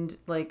 And,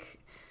 like,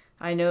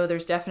 I know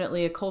there's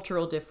definitely a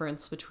cultural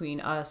difference between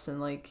us and,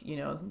 like, you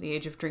know, the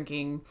age of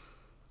drinking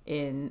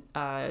in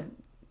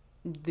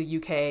the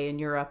UK and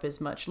Europe is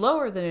much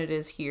lower than it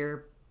is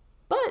here.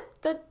 But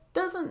that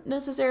doesn't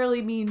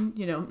necessarily mean,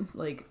 you know,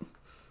 like,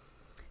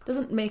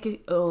 doesn't make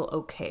it all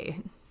okay.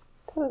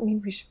 Doesn't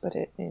mean we should put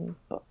it in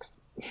books.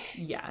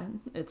 Yeah,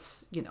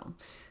 it's, you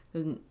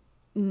know,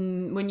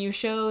 when you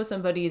show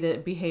somebody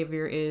that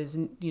behavior is,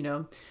 you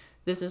know,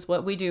 this is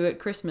what we do at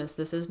Christmas,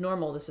 this is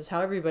normal, this is how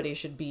everybody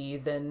should be,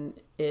 then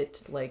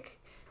it, like,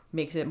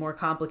 makes it more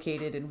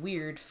complicated and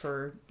weird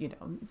for, you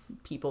know,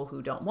 people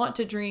who don't want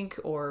to drink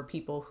or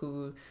people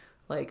who,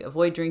 like,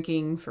 avoid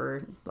drinking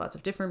for lots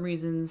of different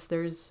reasons.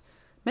 There's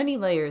many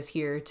layers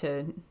here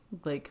to,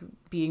 like,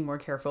 being more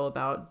careful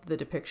about the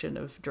depiction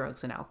of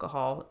drugs and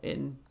alcohol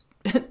in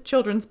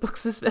children's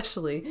books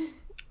especially.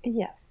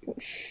 Yes.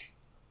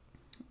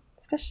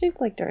 Especially,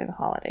 like, during the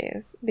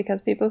holidays,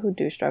 because people who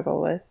do struggle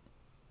with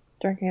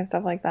drinking and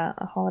stuff like that,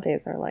 the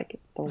holidays are, like,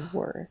 the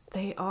worst.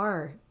 They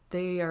are,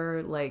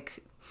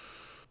 like,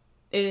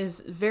 it is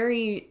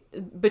very,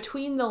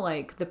 between the,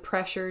 like, the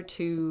pressure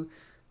to,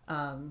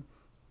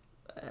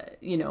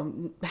 you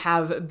know,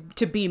 have,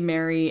 to be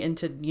merry and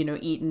to, you know,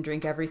 eat and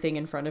drink everything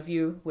in front of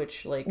you,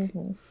 which, like,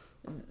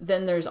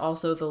 then there's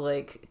also the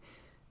like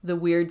the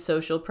weird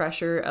social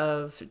pressure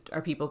of,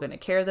 are people going to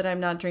care that I'm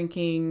not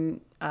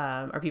drinking?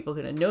 Are people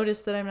going to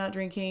notice that I'm not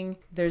drinking?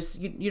 There's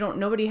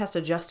nobody has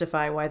to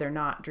justify why they're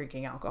not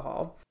drinking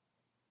alcohol.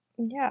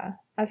 Yeah,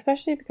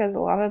 especially because a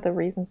lot of the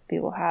reasons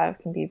people have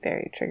can be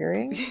very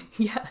triggering.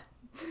 Yeah.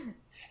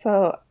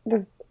 So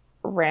just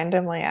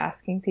randomly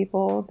asking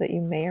people that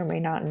you may or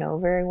may not know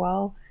very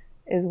well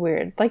is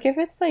weird. Like if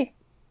it's like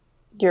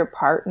your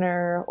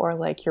partner or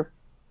like your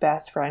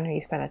best friend who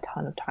you spend a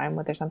ton of time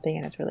with or something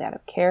and it's really out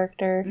of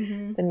character,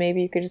 then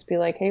maybe you could just be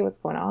like, hey, what's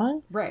going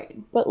on? Right.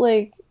 But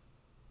like,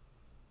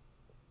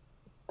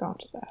 don't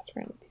just ask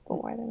random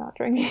people why they're not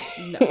drinking.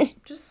 No,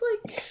 just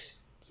like,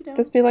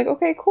 just be like,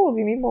 okay, cool, do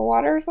you need more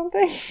water or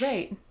something?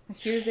 Right.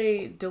 Here's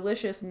a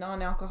delicious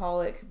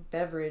non-alcoholic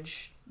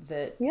beverage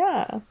that...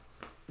 Yeah.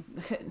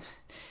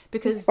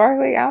 Because...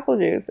 Sparkling apple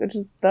juice, which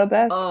is the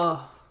best.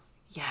 Oh,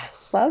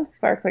 yes. Love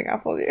sparkling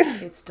apple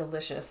juice. It's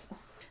delicious.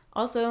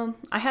 Also,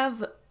 I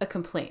have a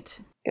complaint.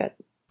 Good.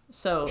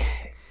 So,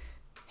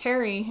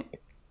 Harry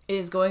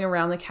is going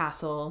around the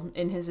castle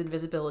in his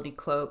invisibility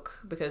cloak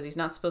because he's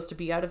not supposed to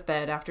be out of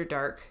bed after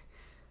dark.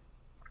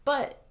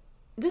 But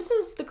this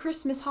is the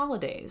Christmas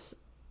holidays,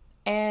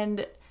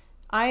 and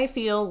I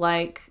feel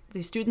like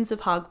the students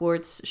of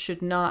Hogwarts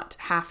should not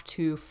have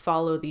to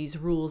follow these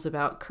rules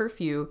about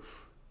curfew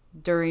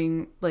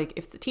during, like,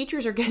 if the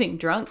teachers are getting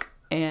drunk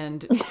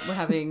and we're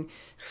having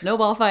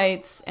snowball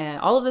fights and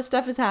all of this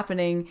stuff is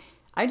happening.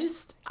 I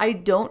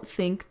don't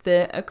think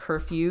that a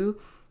curfew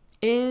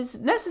is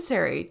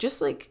necessary.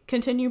 Just like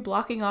continue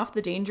blocking off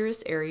the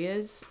dangerous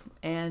areas,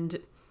 and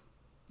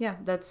yeah,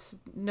 that's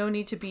no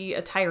need to be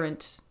a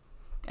tyrant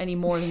any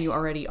more than you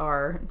already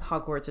are,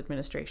 Hogwarts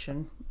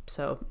administration.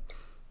 So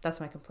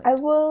that's my complaint.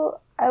 I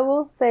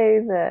will say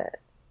that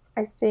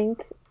I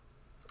think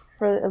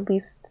for at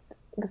least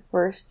the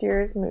first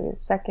years, maybe the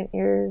second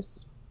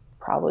years,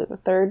 probably the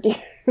third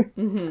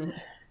years,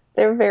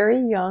 they're very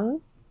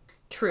young.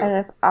 True. And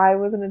if I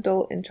was an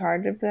adult in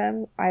charge of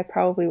them, I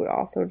probably would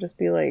also just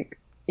be like,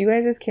 you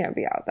guys just can't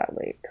be out that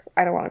late because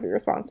I don't want to be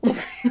responsible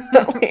for you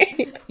that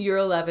late. You're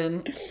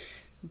 11.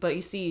 But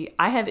you see,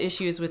 I have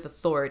issues with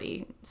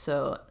authority,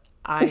 so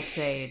I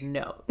say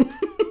no.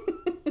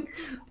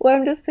 Well,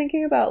 I'm just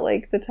thinking about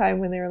like the time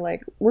when they were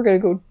like, we're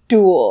going to go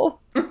duel.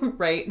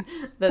 Right?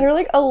 They're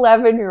like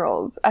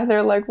 11-year-olds and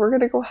they're like, we're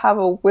going to go have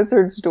a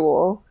wizard's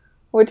duel,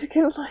 which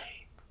can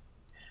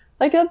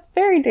like that's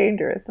very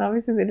dangerous. And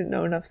obviously they didn't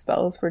know enough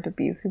spells for it to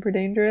be super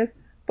dangerous.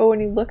 But when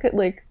you look at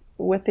like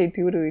what they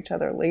do to each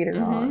other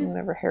later on,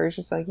 whenever Harry's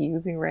just like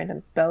using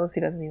random spells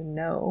he doesn't even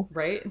know.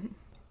 Right?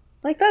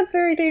 Like, that's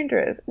very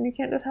dangerous. And you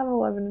can't just have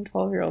 11 and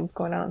 12-year-olds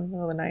going out in the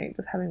middle of the night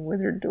just having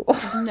wizard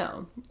duels.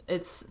 No.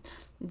 It's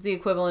the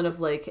equivalent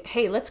of like,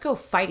 hey, let's go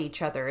fight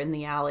each other in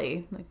the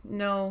alley. Like,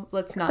 no,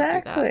 let's not do that.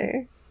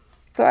 Exactly.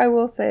 So I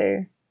will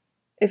say,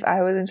 if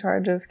I was in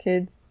charge of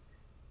kids,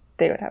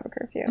 they would have a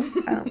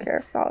curfew. I don't care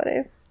if it's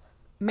holidays.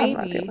 Maybe. I'm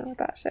not dealing with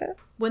that shit.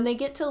 When they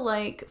get to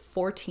like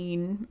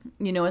 14,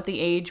 at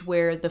the age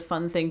where the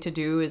fun thing to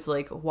do is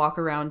like walk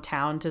around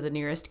town to the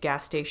nearest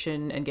gas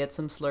station and get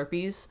some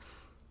Slurpees.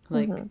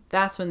 Like,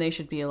 that's when they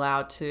should be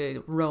allowed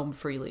to roam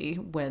freely,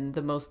 when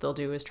the most they'll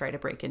do is try to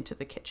break into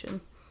the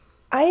kitchen.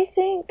 I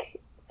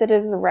think that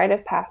it is a rite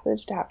of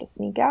passage to have to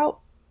sneak out.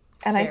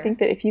 And Fair. I think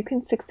that if you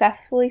can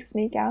successfully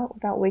sneak out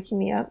without waking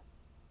me up,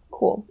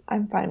 cool.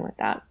 I'm fine with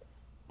that.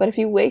 But if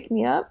you wake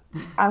me up,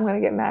 I'm going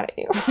to get mad at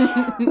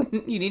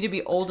you. You need to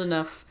be old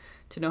enough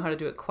to know how to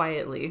do it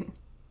quietly.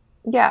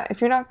 Yeah,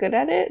 if you're not good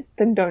at it,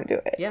 then don't do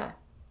it. Yeah.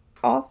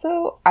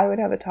 Also, I would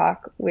have a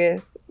talk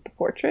with the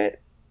portrait.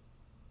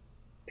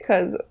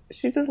 Because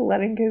she's just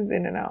letting kids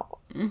in and out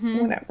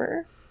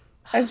whenever.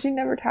 And she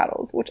never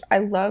tattles, which I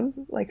love,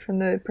 like, from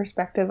the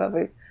perspective of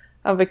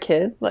a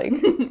kid. Like,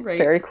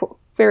 right.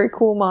 very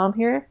cool mom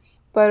here.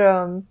 But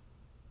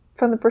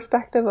from the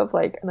perspective of,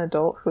 like, an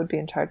adult who would be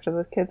in charge of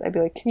those kids, I'd be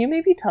like, can you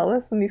maybe tell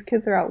us when these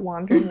kids are out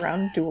wandering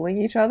around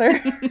dueling each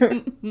other?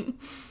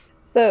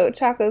 So,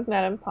 Chaco's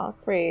Madame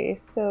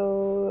Pomfrey.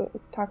 So,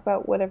 talk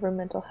about whatever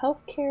mental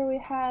health care we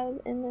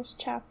had in this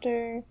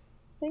chapter.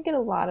 I didn't get a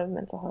lot of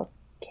mental health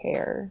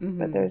care,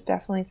 but there's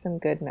definitely some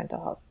good mental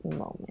health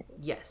moments.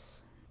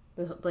 Yes.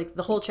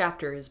 The whole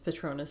chapter is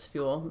Patronus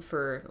fuel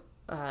for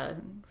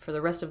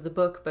the rest of the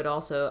book, but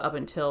also up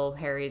until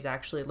Harry's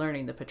actually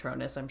learning the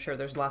Patronus. I'm sure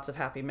there's lots of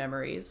happy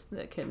memories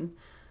that can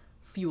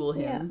fuel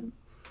him.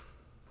 Yeah.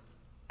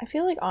 I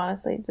feel like,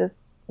 honestly, just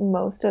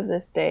most of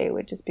this day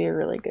would just be a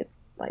really good,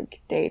 like,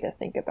 day to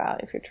think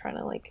about if you're trying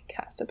to, like,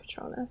 cast a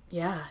Patronus.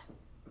 Yeah.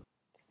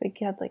 Like,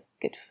 he had, like,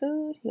 good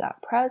food, he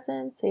got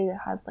presents, he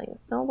had, like, a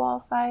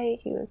snowball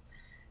fight,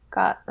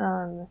 got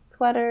a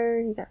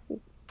sweater, he got,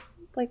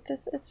 like,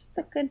 it's just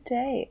a good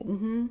day.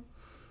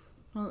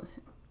 Well,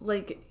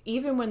 like,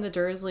 even when the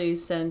Dursleys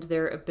send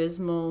their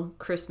abysmal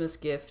Christmas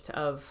gift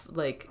of,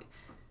 like,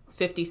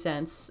 50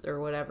 cents or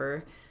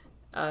whatever,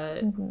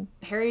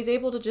 Harry's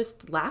able to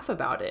just laugh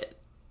about it.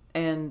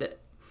 And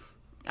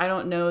I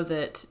don't know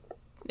that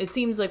It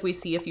seems like we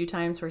see a few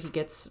times where he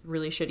gets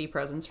really shitty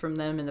presents from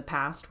them in the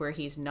past where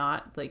he's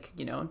not, like,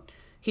 you know,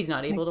 he's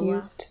not able like to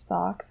used laugh.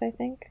 socks, I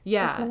think.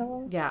 Yeah, Was one of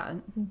them. yeah.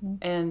 Mm-hmm.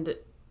 And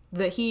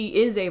that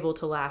he is able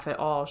to laugh at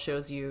all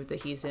shows you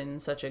that he's in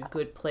such a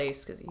good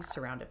place because he's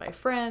surrounded by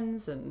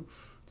friends, and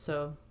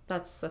so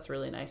that's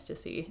really nice to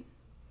see.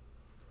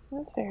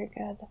 That's very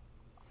good.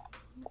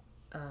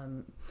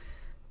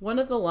 One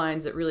of the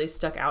lines that really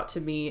stuck out to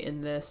me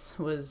in this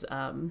was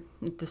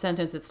the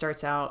sentence that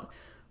starts out,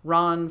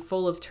 Ron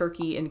full of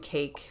turkey and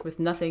cake with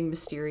nothing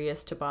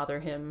mysterious to bother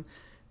him,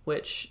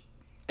 which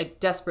I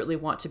desperately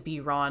want to be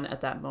Ron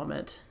at that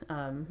moment.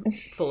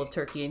 Full of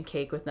turkey and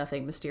cake with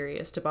nothing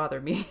mysterious to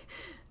bother me.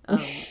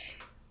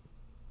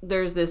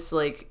 There's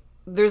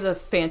a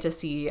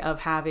fantasy of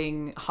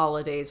having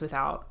holidays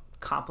without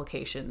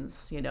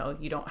complications. You know,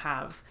 you don't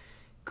have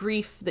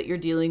grief that you're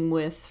dealing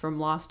with from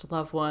lost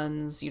loved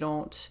ones. You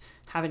don't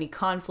have any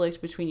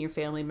conflict between your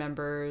family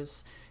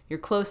members. You're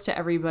close to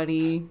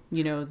everybody.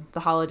 You know, the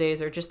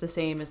holidays are just the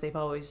same as they've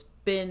always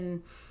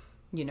been.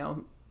 You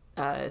know,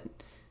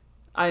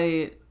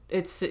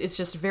 it's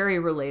just very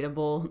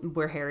relatable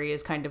where Harry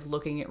is kind of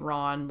looking at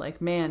Ron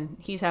like, man,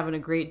 he's having a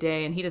great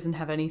day and he doesn't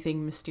have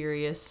anything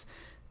mysterious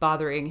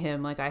bothering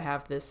him. Like, I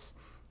have this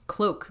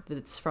cloak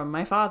that's from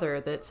my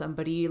father that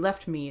somebody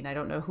left me and I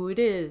don't know who it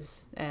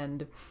is.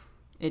 And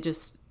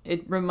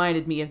it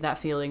reminded me of that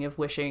feeling of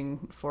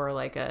wishing for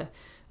like a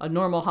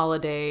normal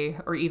holiday,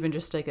 or even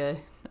just like a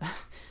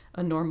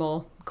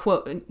normal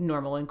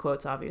normal in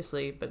quotes,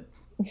 obviously, but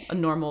a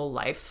normal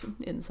life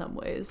in some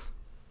ways.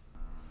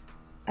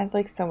 I have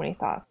like so many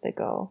thoughts that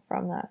go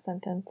from that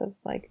sentence of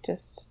like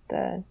just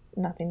the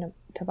nothing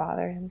to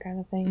bother him kind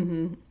of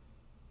thing.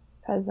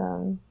 Because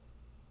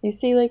you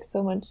see like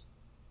so much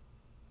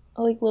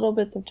like little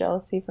bits of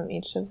jealousy from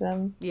each of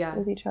them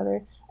with each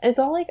other. And it's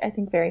all like, I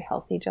think, very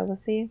healthy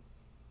jealousy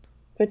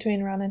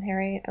between Ron and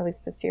Harry. At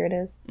least this year it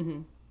is.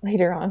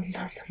 Later on,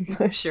 not so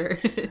much. Sure.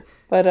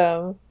 But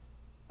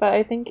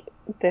I think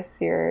this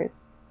year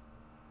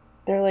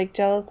they're like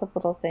jealous of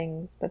little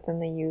things, but then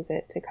they use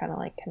it to kind of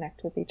like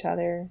connect with each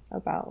other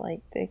about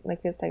like it's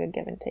like a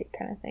give and take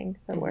kind of thing.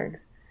 So it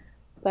works.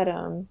 But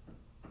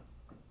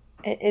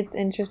it's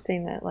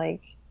interesting that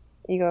like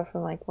you go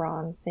from like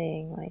Ron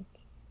saying like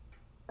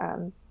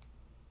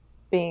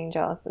being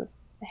jealous of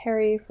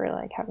Harry for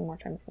like having more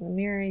time from the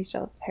mirror. He's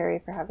jealous of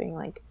Harry for having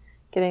like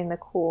getting the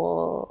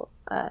cool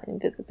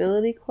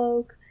invisibility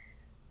cloak,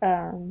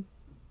 and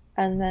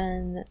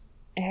then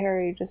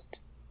Harry just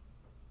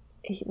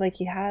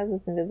he has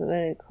this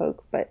invisibility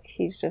cloak, but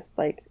he's just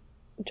like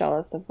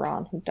jealous of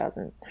Ron, who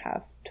doesn't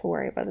have to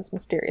worry about this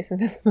mysterious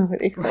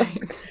invisibility cloak.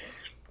 Right.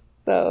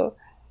 So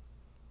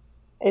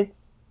it's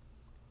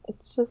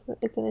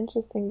an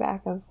interesting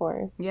back and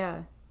forth.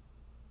 Yeah.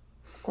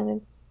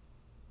 And it's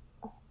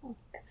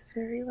a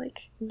very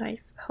like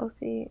nice,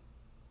 healthy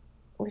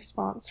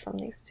response from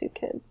these two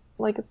kids.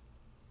 Like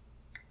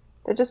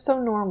they're just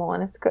so normal,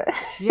 and it's good.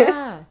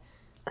 Yeah.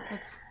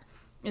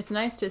 It's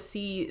nice to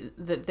see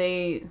that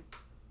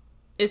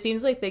it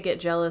seems like they get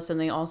jealous and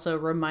they also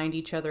remind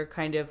each other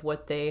kind of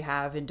what they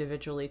have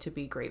individually to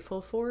be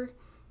grateful for.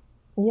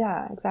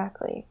 Yeah,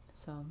 exactly.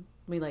 So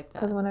we like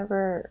that. Because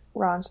whenever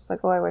Ron's just like,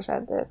 oh, I wish I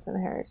had this, and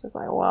Harry's just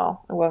like,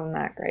 well, it wasn't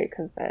that great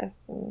because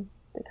this, and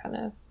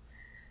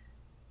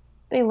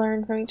they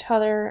learn from each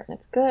other, and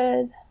it's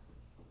good.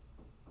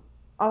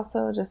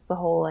 Also, just the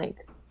whole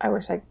like, I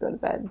wish I could go to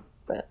bed,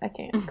 but I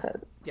can't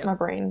because my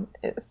brain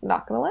is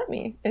not going to let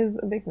me, is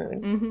a big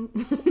mood.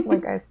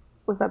 Like, I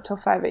was up till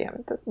 5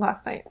 a.m.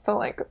 last night, so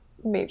like,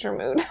 major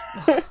mood.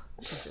 Oh,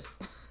 Jesus.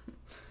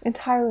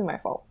 Entirely my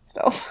fault,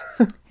 still.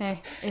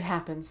 Hey, it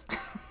happens.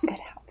 It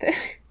happens.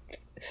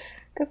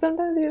 Because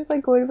sometimes you just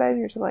like go to bed and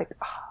you're just like,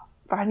 oh,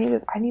 but I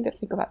need to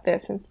think about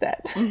this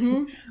instead.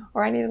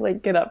 Or I need to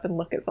like get up and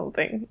look at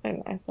something.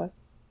 And I was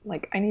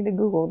like, I need to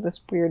Google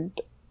this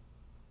weird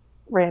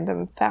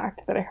random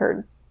fact that I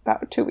heard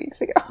about 2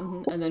 weeks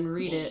ago. And then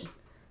read it.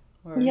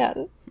 Or yeah.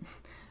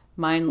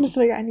 Mine. Just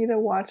like, I need to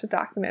watch a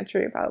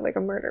documentary about like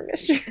a murder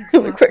mystery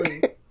really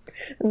quick.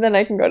 And then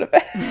I can go to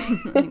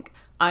bed.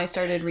 I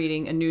started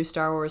reading a new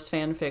Star Wars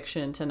fan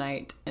fiction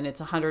tonight, and it's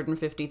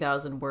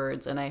 150,000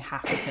 words, and I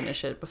have to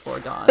finish it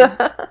before dawn.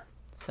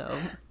 So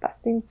that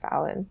seems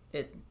valid.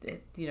 It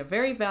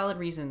very valid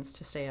reasons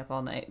to stay up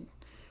all night.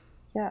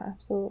 Yeah,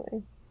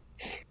 absolutely.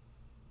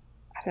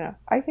 I don't know.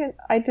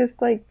 I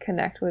just like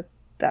connect with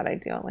that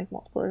idea on like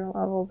multiple different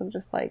levels of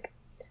just like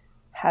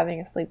having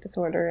a sleep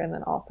disorder and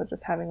then also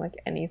just having like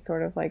any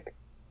sort of like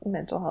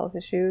mental health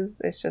issues.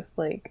 It's just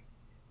like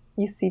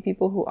you see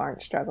people who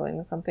aren't struggling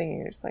with something and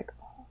you're just like,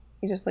 oh,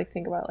 you just like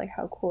think about like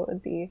how cool it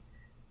would be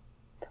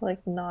to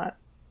like not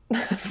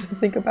have to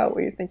think about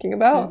what you're thinking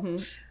about.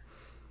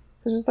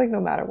 So just like no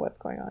matter what's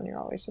going on, you're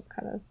always just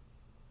kind of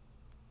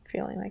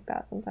feeling like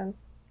that sometimes.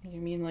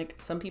 You mean like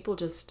some people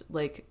just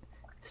like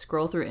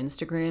scroll through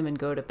Instagram and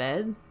go to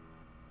bed?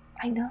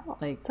 I know.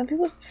 Like some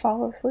people just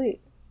fall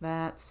asleep.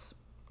 That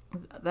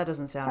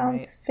doesn't sound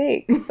right. Sounds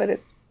fake, but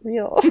it's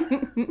real.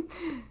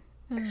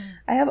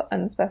 I have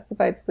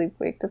unspecified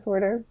sleep-wake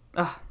disorder,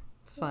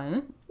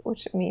 Fun.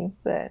 which means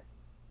that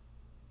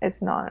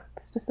it's not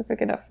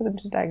specific enough for them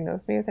to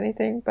diagnose me with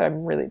anything, but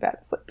I'm really bad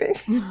at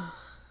sleeping.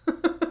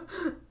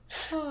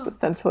 That's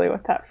essentially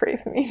what that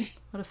phrase means.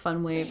 What a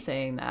fun way of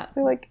saying that.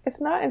 They're like, it's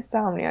not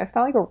insomnia. It's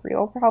not like a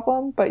real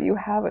problem, but you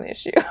have an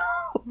issue.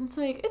 It's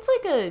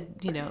like a,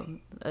 you know,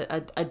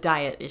 a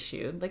diet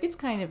issue. Like, it's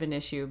kind of an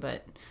issue,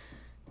 but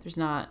there's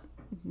not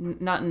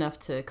enough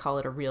to call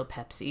it a real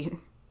Pepsi.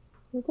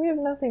 Like, we have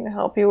nothing to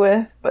help you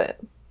with, but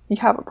you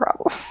have a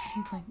problem.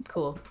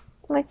 Cool.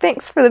 I'm like,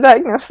 thanks for the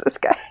diagnosis,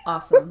 guy.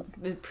 Awesome.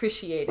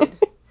 Appreciated.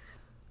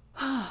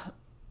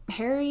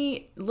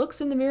 Harry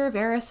looks in the mirror of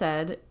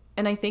Erised,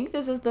 and I think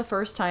this is the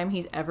first time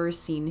he's ever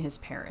seen his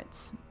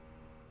parents.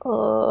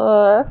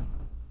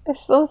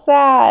 It's so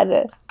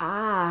sad.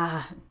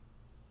 How?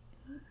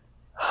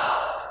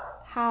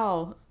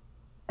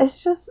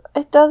 It's just,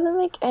 it doesn't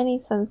make any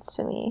sense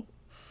to me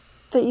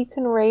that you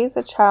can raise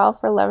a child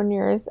for 11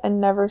 years and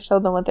never show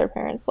them what their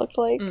parents looked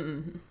like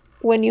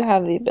when you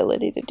have the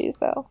ability to do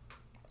so.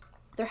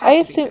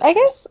 I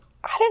guess,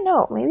 I don't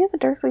know, maybe the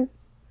Dursleys,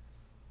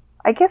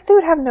 I guess they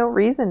would have no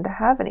reason to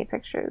have any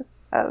pictures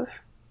of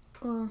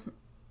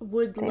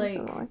would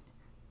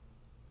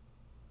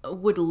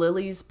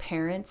Lily's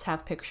parents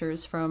have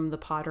pictures from the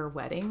Potter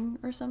wedding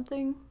or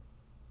something?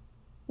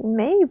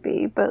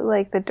 Maybe, but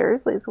like the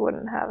Dursleys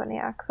wouldn't have any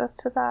access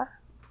to that.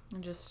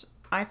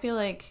 I feel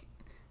like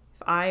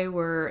if I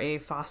were a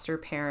foster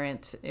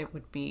parent, it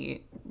would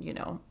be, you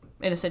know,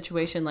 in a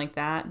situation like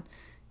that,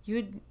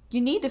 you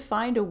need to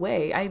find a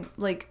way. I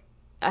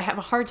have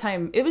a hard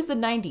time. It was the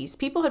 90s.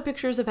 People had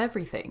pictures of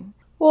everything.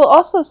 Well,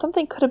 also,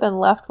 something could have been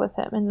left with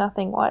him, and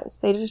nothing was.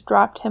 They just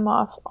dropped him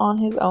off on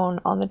his own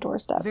on the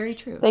doorstep. Very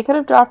true. They could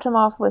have dropped him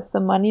off with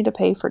some money to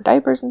pay for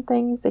diapers and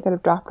things. They could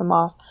have dropped him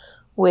off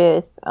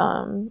with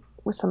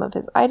some of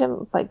his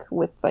items,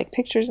 with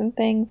pictures and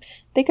things.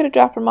 They could have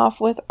dropped him off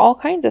with all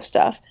kinds of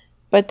stuff,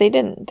 but they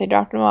didn't. They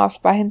dropped him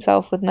off by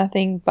himself with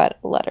nothing but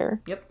a letter.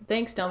 Yep.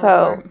 Thanks,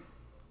 Dumbledore. So,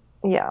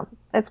 yeah.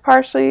 It's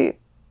largely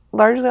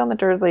on the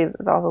Dursleys.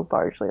 It's also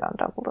largely on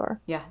Dumbledore.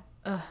 Yeah.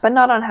 But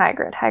not on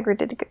Hagrid. Hagrid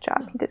did a good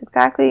job. He did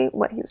exactly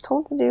what he was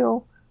told to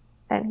do,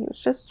 and he was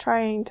just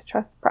trying to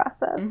trust the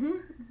process. Mm-hmm.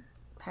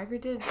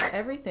 Hagrid did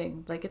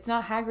everything. Like, it's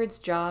not Hagrid's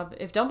job.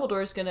 If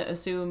Dumbledore's going to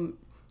assume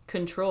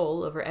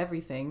control over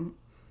everything,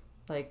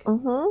 like...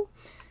 Maybe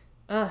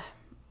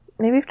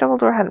if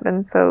Dumbledore hadn't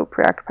been so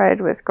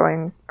preoccupied with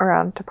going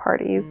around to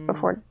parties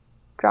before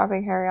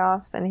dropping Harry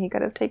off, then he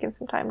could have taken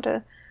some time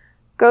to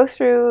go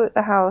through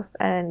the house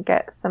and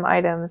get some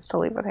items to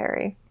leave with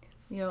Harry.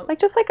 You know,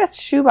 just like a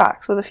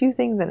shoebox with a few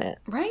things in it.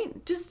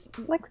 Right? Just...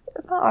 it's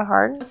not that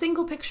hard. A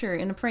single picture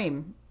in a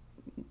frame.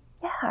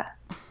 Yeah.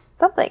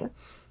 Something.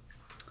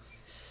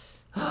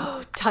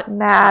 Oh,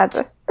 mad.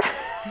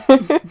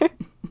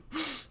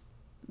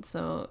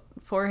 So,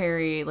 poor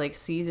Harry,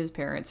 sees his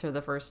parents for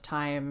the first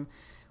time,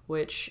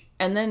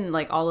 and then,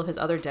 all of his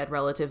other dead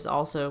relatives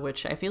also,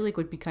 which I feel like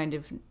would be kind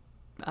of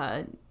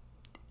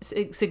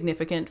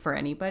significant for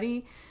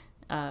anybody.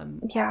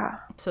 Yeah.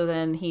 So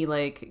then he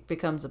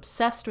becomes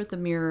obsessed with the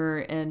mirror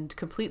and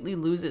completely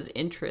loses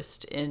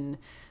interest in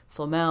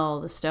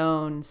Flamel, the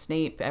stone,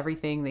 Snape,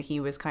 everything that he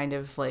was kind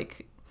of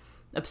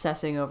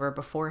obsessing over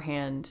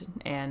beforehand.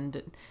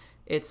 And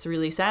it's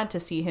really sad to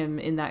see him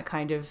in that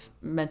kind of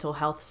mental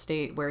health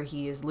state where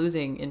he is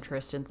losing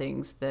interest in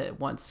things that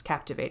once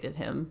captivated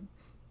him.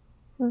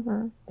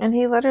 Mm-hmm. And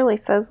he literally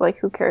says,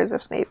 who cares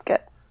if Snape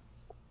gets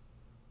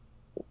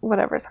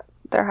whatever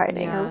they're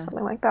hiding or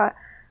something like that.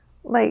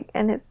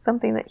 And it's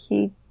something that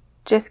he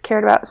just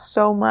cared about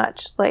so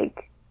much,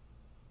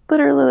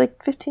 literally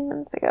 15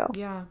 minutes ago.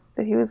 Yeah.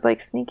 That he was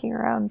sneaking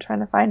around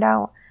trying to find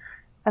out.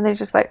 And they're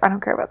just I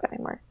don't care about that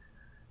anymore.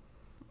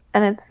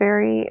 And it's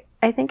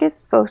I think it's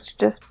supposed to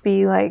just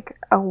be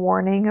a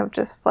warning of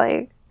just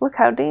look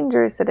how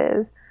dangerous it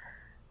is.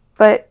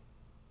 But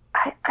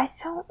I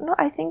don't know.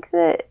 I think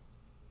that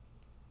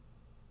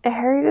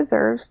Harry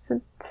deserves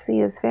to see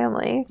his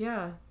family.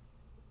 Yeah.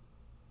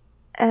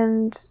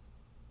 And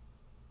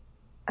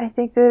I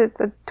think that it's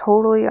a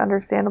totally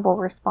understandable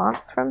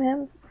response from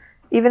him.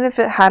 Even if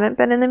it hadn't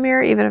been in the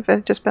mirror, even if it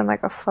had just been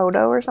a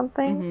photo or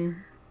something, mm-hmm.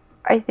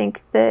 I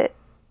think that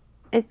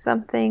it's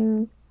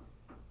something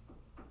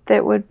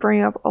that would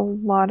bring up a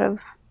lot of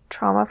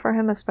trauma for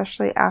him,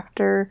 especially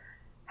after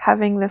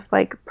having this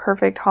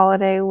perfect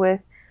holiday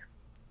with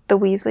the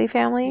Weasley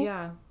family.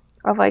 Yeah.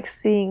 Of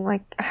seeing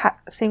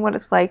seeing what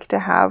it's like to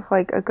have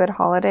a good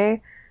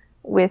holiday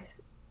with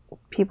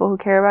people who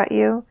care about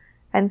you,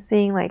 and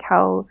seeing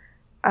how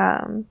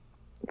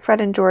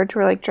Fred and George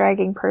were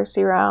dragging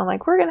Percy around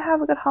we're gonna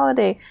have a good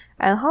holiday,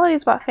 and the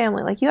holiday's about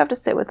family, you have to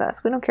sit with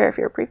us, we don't care if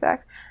you're a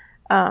prefect,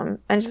 and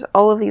just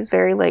all of these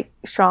very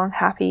strong,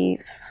 happy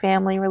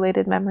family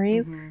related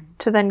memories, mm-hmm.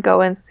 to then go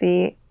and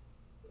see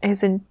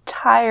his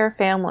entire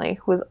family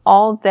who was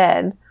all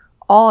dead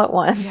all at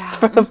once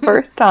for the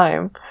first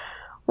time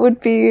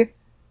would be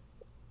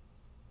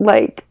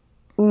mind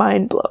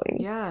blowing.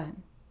 Yeah.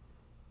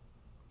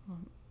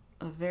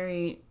 A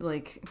very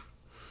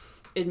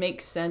it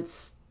makes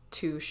sense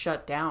to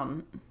shut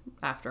down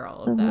after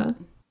all of that.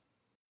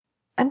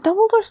 And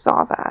Dumbledore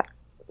saw that.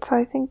 So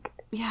I think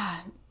Yeah,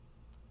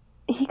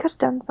 he could have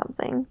done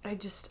something. I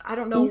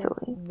don't know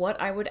easily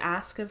what I would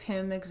ask of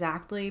him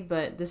exactly,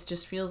 but this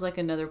just feels like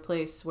another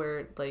place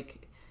where,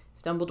 like,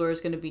 if Dumbledore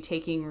is going to be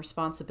taking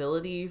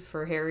responsibility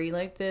for Harry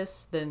like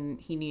this, then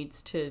he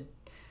needs to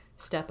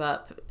step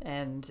up.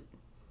 And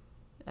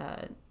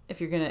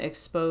if you're going to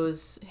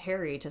expose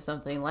Harry to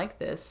something like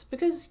this,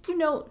 because, you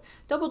know,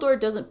 Dumbledore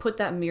doesn't put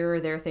that mirror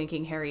there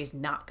thinking Harry's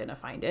not going to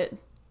find it.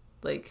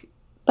 Like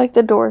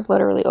the door is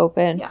literally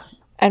open. Yeah.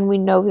 And we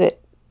know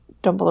that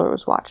Dumbledore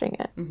was watching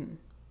it. Mm-hmm.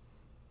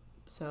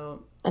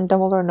 So, and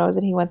Dumbledore knows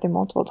that he went there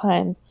multiple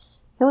times.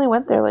 He only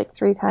went there like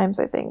 3 times,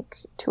 I think.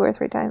 2 or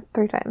 3 times.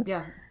 3 times.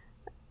 Yeah.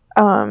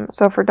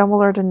 So for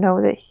Dumbledore to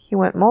know that he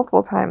went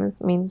multiple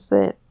times means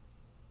that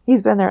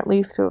he's been there at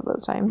least 2 of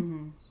those times.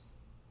 Mm-hmm.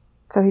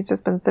 So he's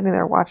just been sitting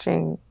there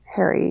watching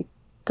Harry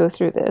go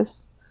through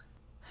this.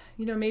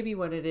 You know, maybe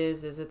what it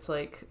is it's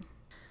like,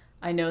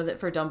 I know that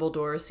for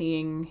Dumbledore,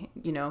 seeing,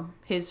 you know,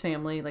 his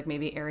family, like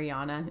maybe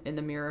Ariana in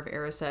the Mirror of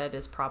Erised,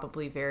 is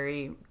probably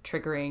very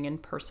triggering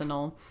and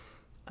personal.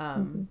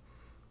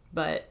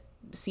 But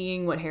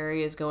seeing what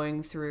Harry is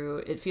going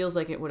through, it feels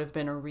like it would have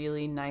been a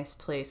really nice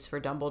place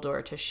for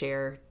Dumbledore to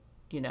share,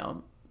 you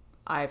know,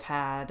 I've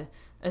had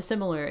a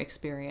similar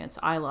experience.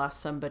 I lost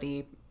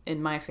somebody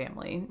in my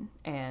family,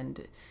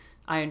 and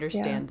I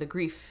understand the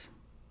grief.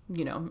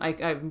 You know,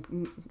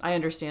 I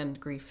understand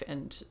grief,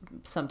 and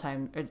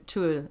sometimes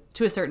to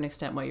a certain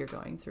extent what you're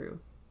going through.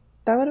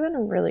 That would have been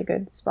a really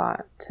good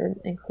spot to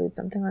include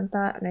something like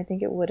that, and I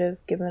think it would have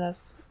given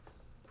us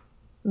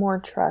more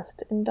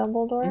trust in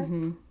Dumbledore.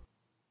 Mm-hmm.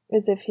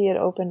 As if he had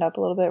opened up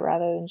a little bit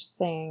rather than just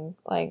saying,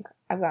 like,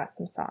 I've got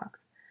some socks.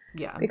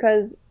 Yeah.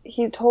 Because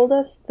he told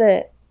us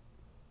that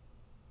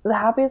the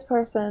happiest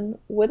person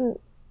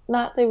wouldn't,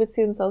 not they would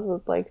see themselves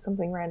with, like,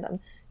 something random.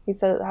 He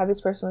said that the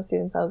happiest person would see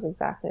themselves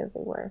exactly as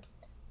they were.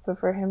 So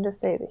for him to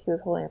say that he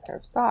was holding a pair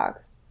of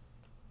socks,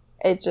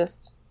 it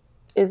just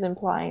is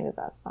implying that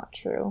that's not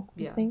true,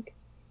 I think.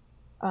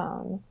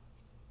 And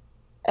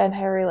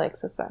Harry, like,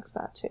 suspects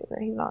that, too, that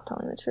he's not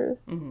telling the truth.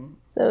 Mm-hmm.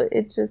 So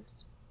it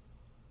just,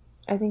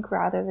 I think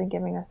rather than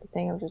giving us the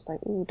thing of just like,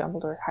 ooh,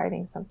 Dumbledore's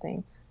hiding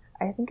something,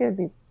 I think it would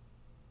be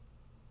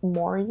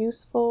more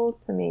useful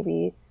to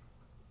maybe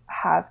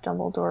have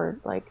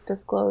Dumbledore, like,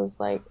 disclose,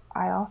 like,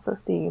 I also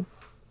see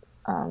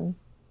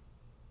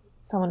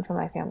someone from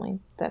my family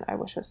that I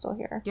wish was still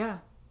here. Yeah.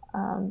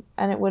 And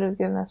it would have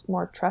given us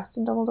more trust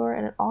in Dumbledore,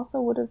 and it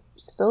also would have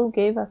still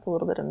gave us a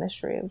little bit of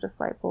mystery of just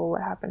like, well,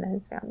 what happened to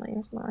his family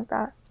or something like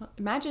that.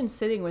 Imagine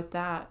sitting with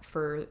that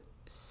for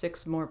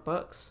 6 more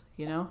books,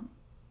 you know?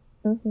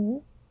 Mm-hmm.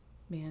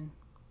 Man,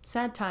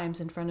 sad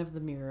times in front of the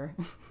mirror.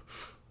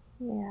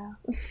 Yeah.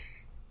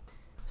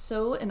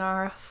 So in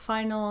our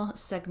final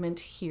segment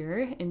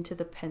here, Into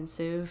the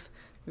Pensive,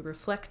 we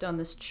reflect on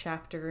this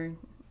chapter.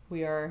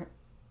 We are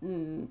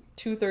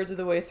 2/3 of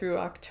the way through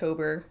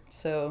October,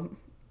 so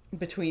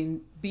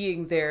between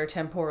being there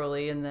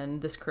temporally and then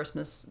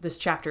this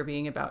chapter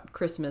being about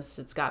Christmas,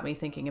 it's got me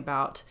thinking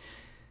about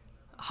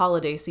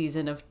holiday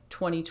season of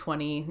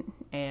 2020,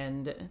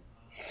 and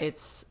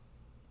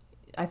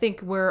I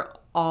think we're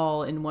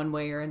all in one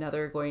way or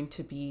another going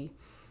to be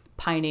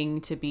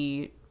pining to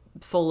be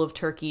full of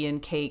turkey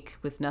and cake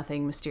with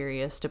nothing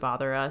mysterious to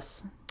bother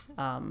us.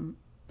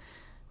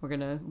 We're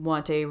going to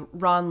want a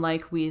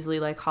Ron-like,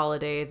 Weasley-like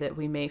holiday that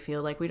we may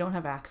feel like we don't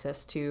have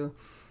access to,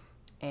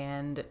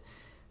 and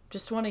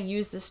just want to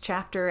use this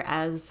chapter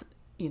as,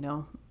 you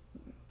know,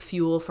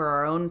 fuel for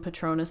our own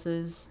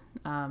Patronuses,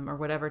 or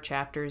whatever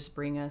chapters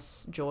bring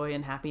us joy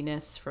and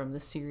happiness from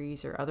this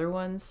series or other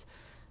ones.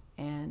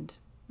 And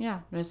yeah,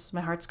 my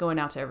heart's going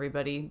out to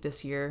everybody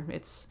this year.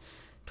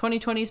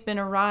 2020's been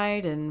a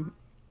ride, and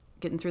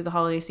getting through the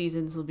holiday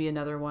seasons will be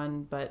another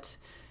one, but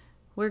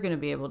we're going to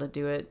be able to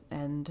do it.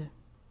 And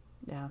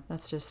yeah,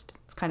 it's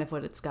kind of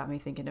what it's got me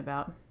thinking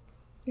about.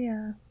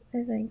 Yeah,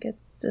 I think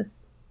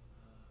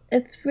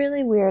it's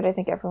really weird. I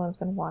think everyone's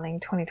been wanting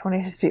 2020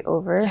 to just be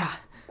over. Yeah.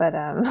 But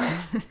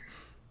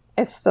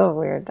it's still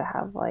weird to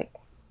have, like,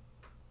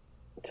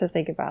 to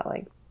think about,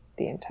 like,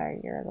 the entire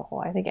year as a whole.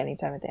 I think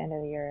anytime at the end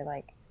of the year,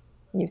 like,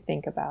 you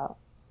think about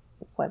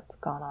what's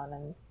gone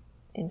on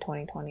in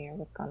 2020 or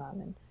what's gone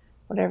on in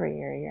whatever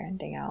year you're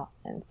ending out.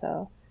 And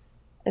so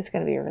it's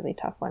going to be a really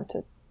tough one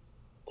to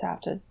have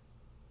to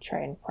try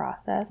and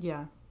process.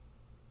 Yeah.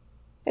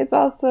 It's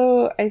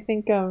also, I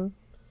think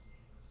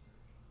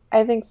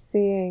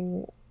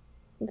seeing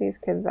these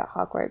kids at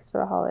Hogwarts for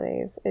the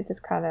holidays, it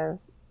just kind of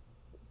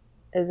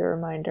is a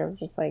reminder of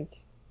just,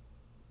 like,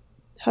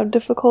 how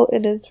difficult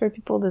it is for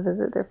people to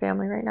visit their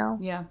family right now.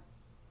 Yeah.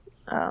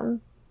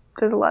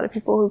 There's a lot of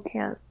people who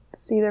can't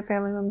see their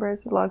family members.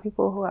 There's a lot of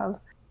people who have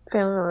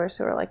family members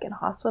who are, like, in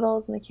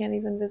hospitals and they can't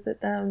even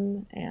visit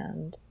them.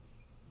 And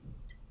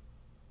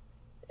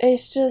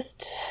it's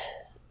just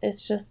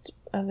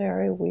a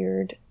very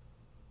weird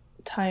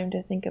time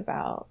to think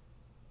about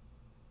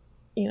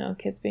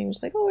kids being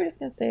just like, oh, we're just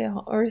gonna stay at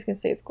home, or we're just gonna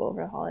stay at school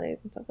over the holidays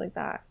and stuff like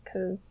that,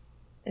 because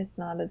it's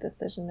not a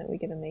decision that we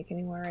get to make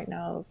anymore right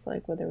now of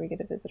like whether we get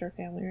to visit our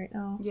family right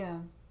now. Yeah.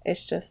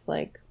 It's just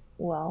like,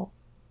 well,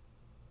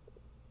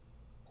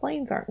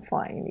 planes aren't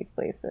flying in these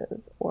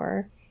places,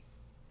 or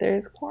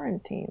there's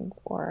quarantines,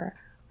 or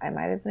I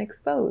might have been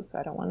exposed, so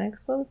I don't want to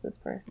expose this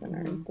person,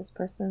 or this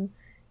person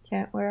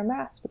can't wear a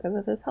mask because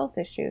of this health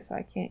issue, so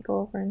I can't go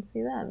over and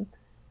see them.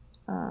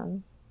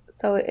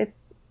 So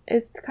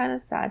it's kind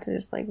of sad to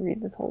just like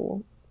read this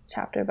whole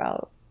chapter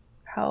about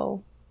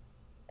how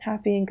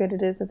happy and good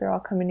it is that they're all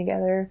coming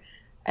together,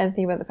 and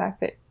think about the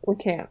fact that we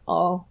can't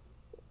all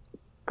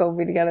go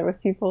be together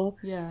with people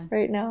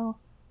right now.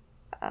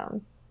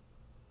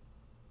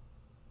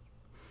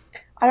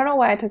 I don't know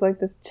why I took like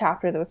this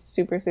chapter that was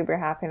super, super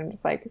happy, and I'm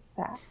just like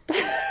sad.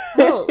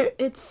 Well,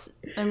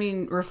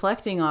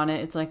 reflecting on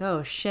it, it's like,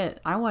 oh shit,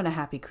 I want a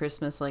happy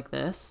Christmas like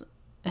this.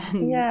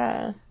 And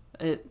yeah.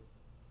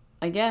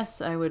 I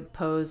guess I would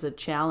pose a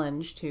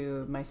challenge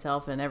to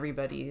myself and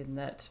everybody in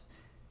that,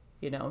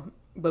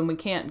 when we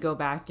can't go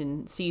back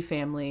and see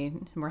family,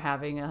 and we're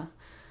having a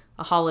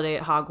holiday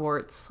at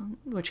Hogwarts,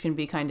 which can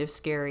be kind of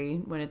scary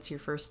when it's your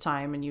first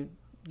time and you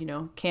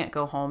can't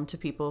go home to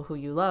people who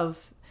you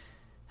love.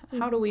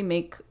 How do we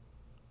make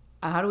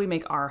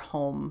our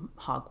home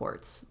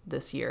Hogwarts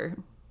this year?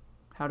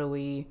 How do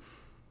we,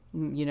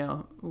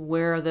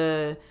 where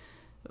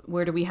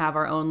do we have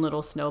our own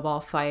little snowball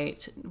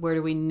fight? Where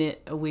do we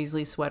knit a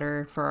Weasley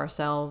sweater for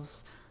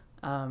ourselves?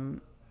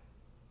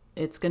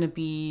 It's going to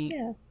be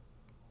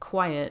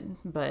quiet,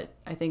 but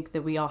I think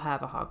that we all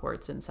have a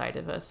Hogwarts inside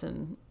of us,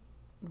 and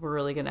we're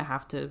really going to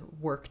have to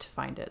work to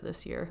find it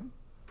this year.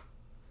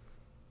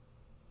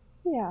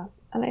 Yeah,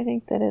 and I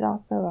think that it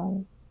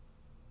also,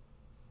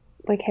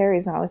 like,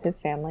 Harry's not with his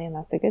family, and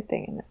that's a good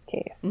thing in this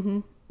case. Mm-hmm.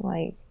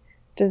 Like,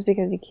 just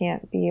because you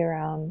can't be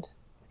around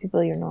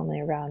people you're normally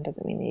around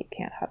doesn't mean that you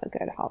can't have a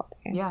good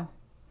holiday. Yeah.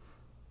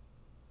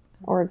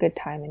 Or a good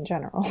time in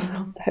general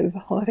outside of the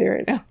holiday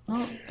right now.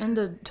 Well, and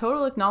a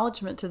total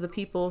acknowledgement to the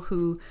people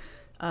who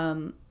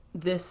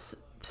this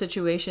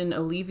situation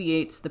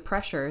alleviates the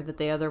pressure that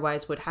they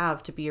otherwise would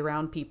have to be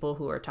around people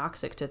who are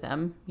toxic to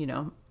them,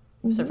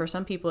 Mm-hmm. So for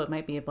some people it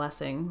might be a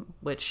blessing,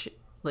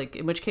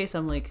 in which case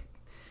I'm like,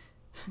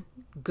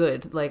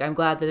 good. Like, I'm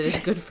glad that it is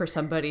good for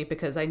somebody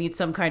because I need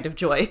some kind of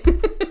joy.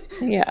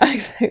 Yeah,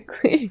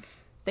 exactly.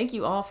 Thank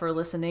you all for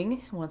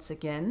listening once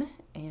again,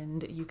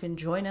 and you can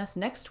join us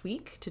next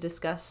week to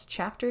discuss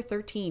Chapter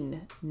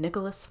 13,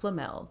 Nicholas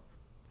Flamel.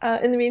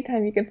 In the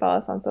meantime, you can follow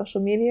us on social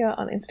media,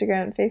 on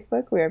Instagram and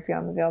Facebook. We are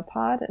Beyond the Veil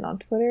Pod, and on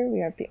Twitter, we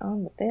are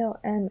Beyond the Veil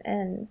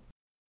MN.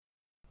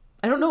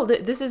 I don't know,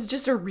 this is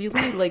just a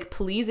really,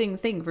 pleasing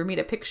thing for me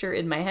to picture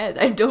in my head.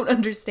 I don't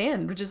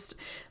understand. We're just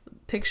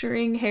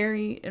picturing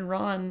Harry and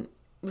Ron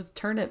with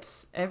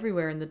turnips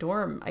everywhere in the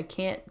dorm. I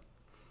can't...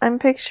 I'm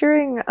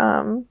picturing,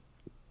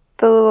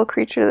 the little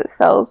creature that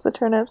sells the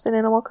turnips in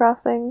Animal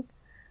Crossing.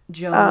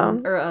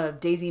 Joan, or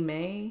Daisy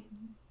May?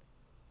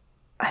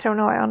 I don't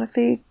know, I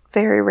honestly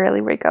very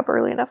rarely wake up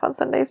early enough on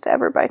Sundays to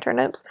ever buy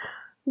turnips.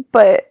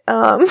 But,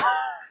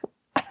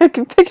 I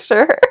can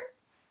picture her.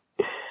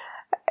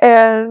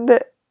 And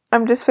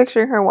I'm just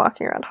picturing her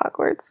walking around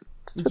Hogwarts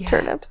just with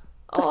turnips,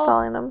 just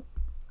selling them.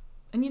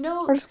 And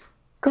or just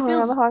going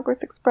on the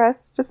Hogwarts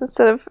Express, just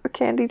instead of a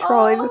candy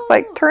trolley, just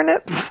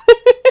turnips.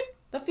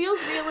 That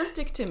feels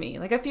realistic to me.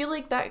 I feel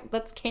like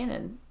that's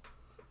canon.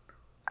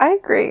 I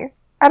agree.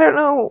 I don't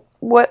know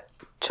what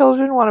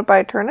children want to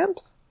buy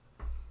turnips,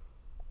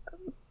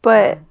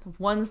 but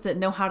ones that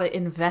know how to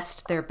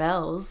invest their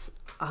bells.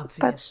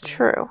 Obviously, that's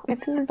true.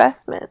 It's an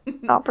investment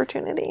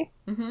opportunity.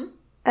 Mm-hmm.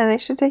 And they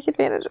should take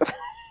advantage of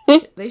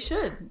it. They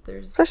should.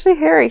 Especially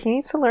Harry. He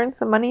needs to learn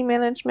some money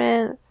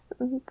management.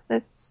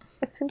 It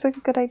seems like a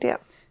good idea.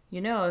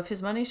 If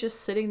his money's just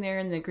sitting there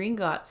in the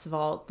Gringotts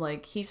vault,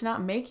 he's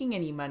not making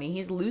any money.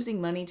 He's losing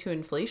money to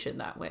inflation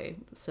that way.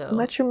 So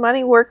let your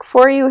money work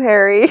for you,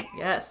 Harry.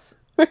 Yes.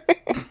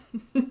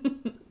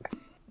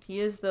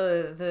 He is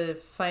the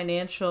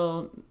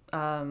financial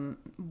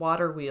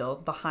water wheel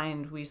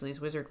behind Weasley's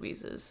Wizard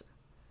Wheezes.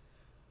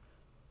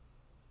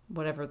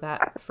 Whatever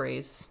that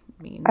phrase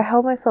means. I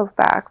held myself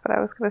back, but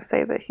I was going to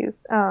say that he's,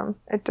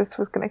 it just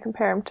was going to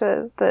compare him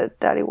to the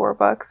Daddy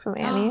Warbucks from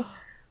Annie.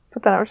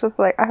 But then I was just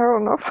like, I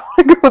don't know if I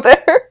want to go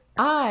there.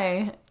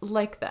 I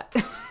like that.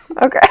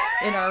 Okay.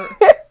 In our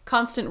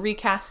constant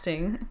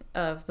recasting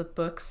of the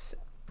books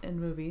and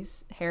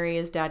movies, Harry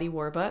is Daddy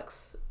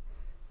Warbucks.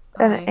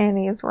 And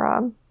Annie is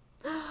Ron.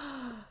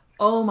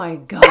 Oh my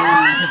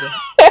god.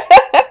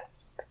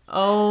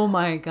 Oh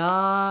my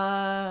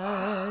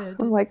god.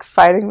 I'm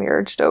fighting the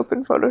urge to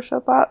open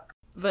Photoshop app.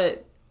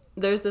 But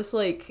there's this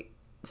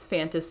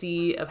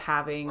fantasy of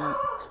having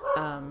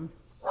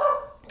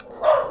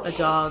a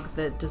dog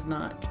that does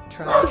not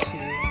try to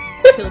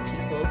kill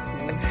people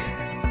who